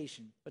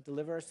temptation, but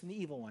deliver us from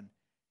the evil one.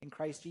 In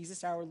Christ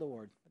Jesus our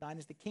Lord, for thine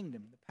is the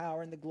kingdom, the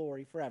power, and the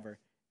glory forever.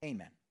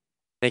 Amen.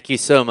 Thank you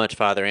so much,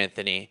 Father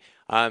Anthony.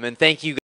 And thank you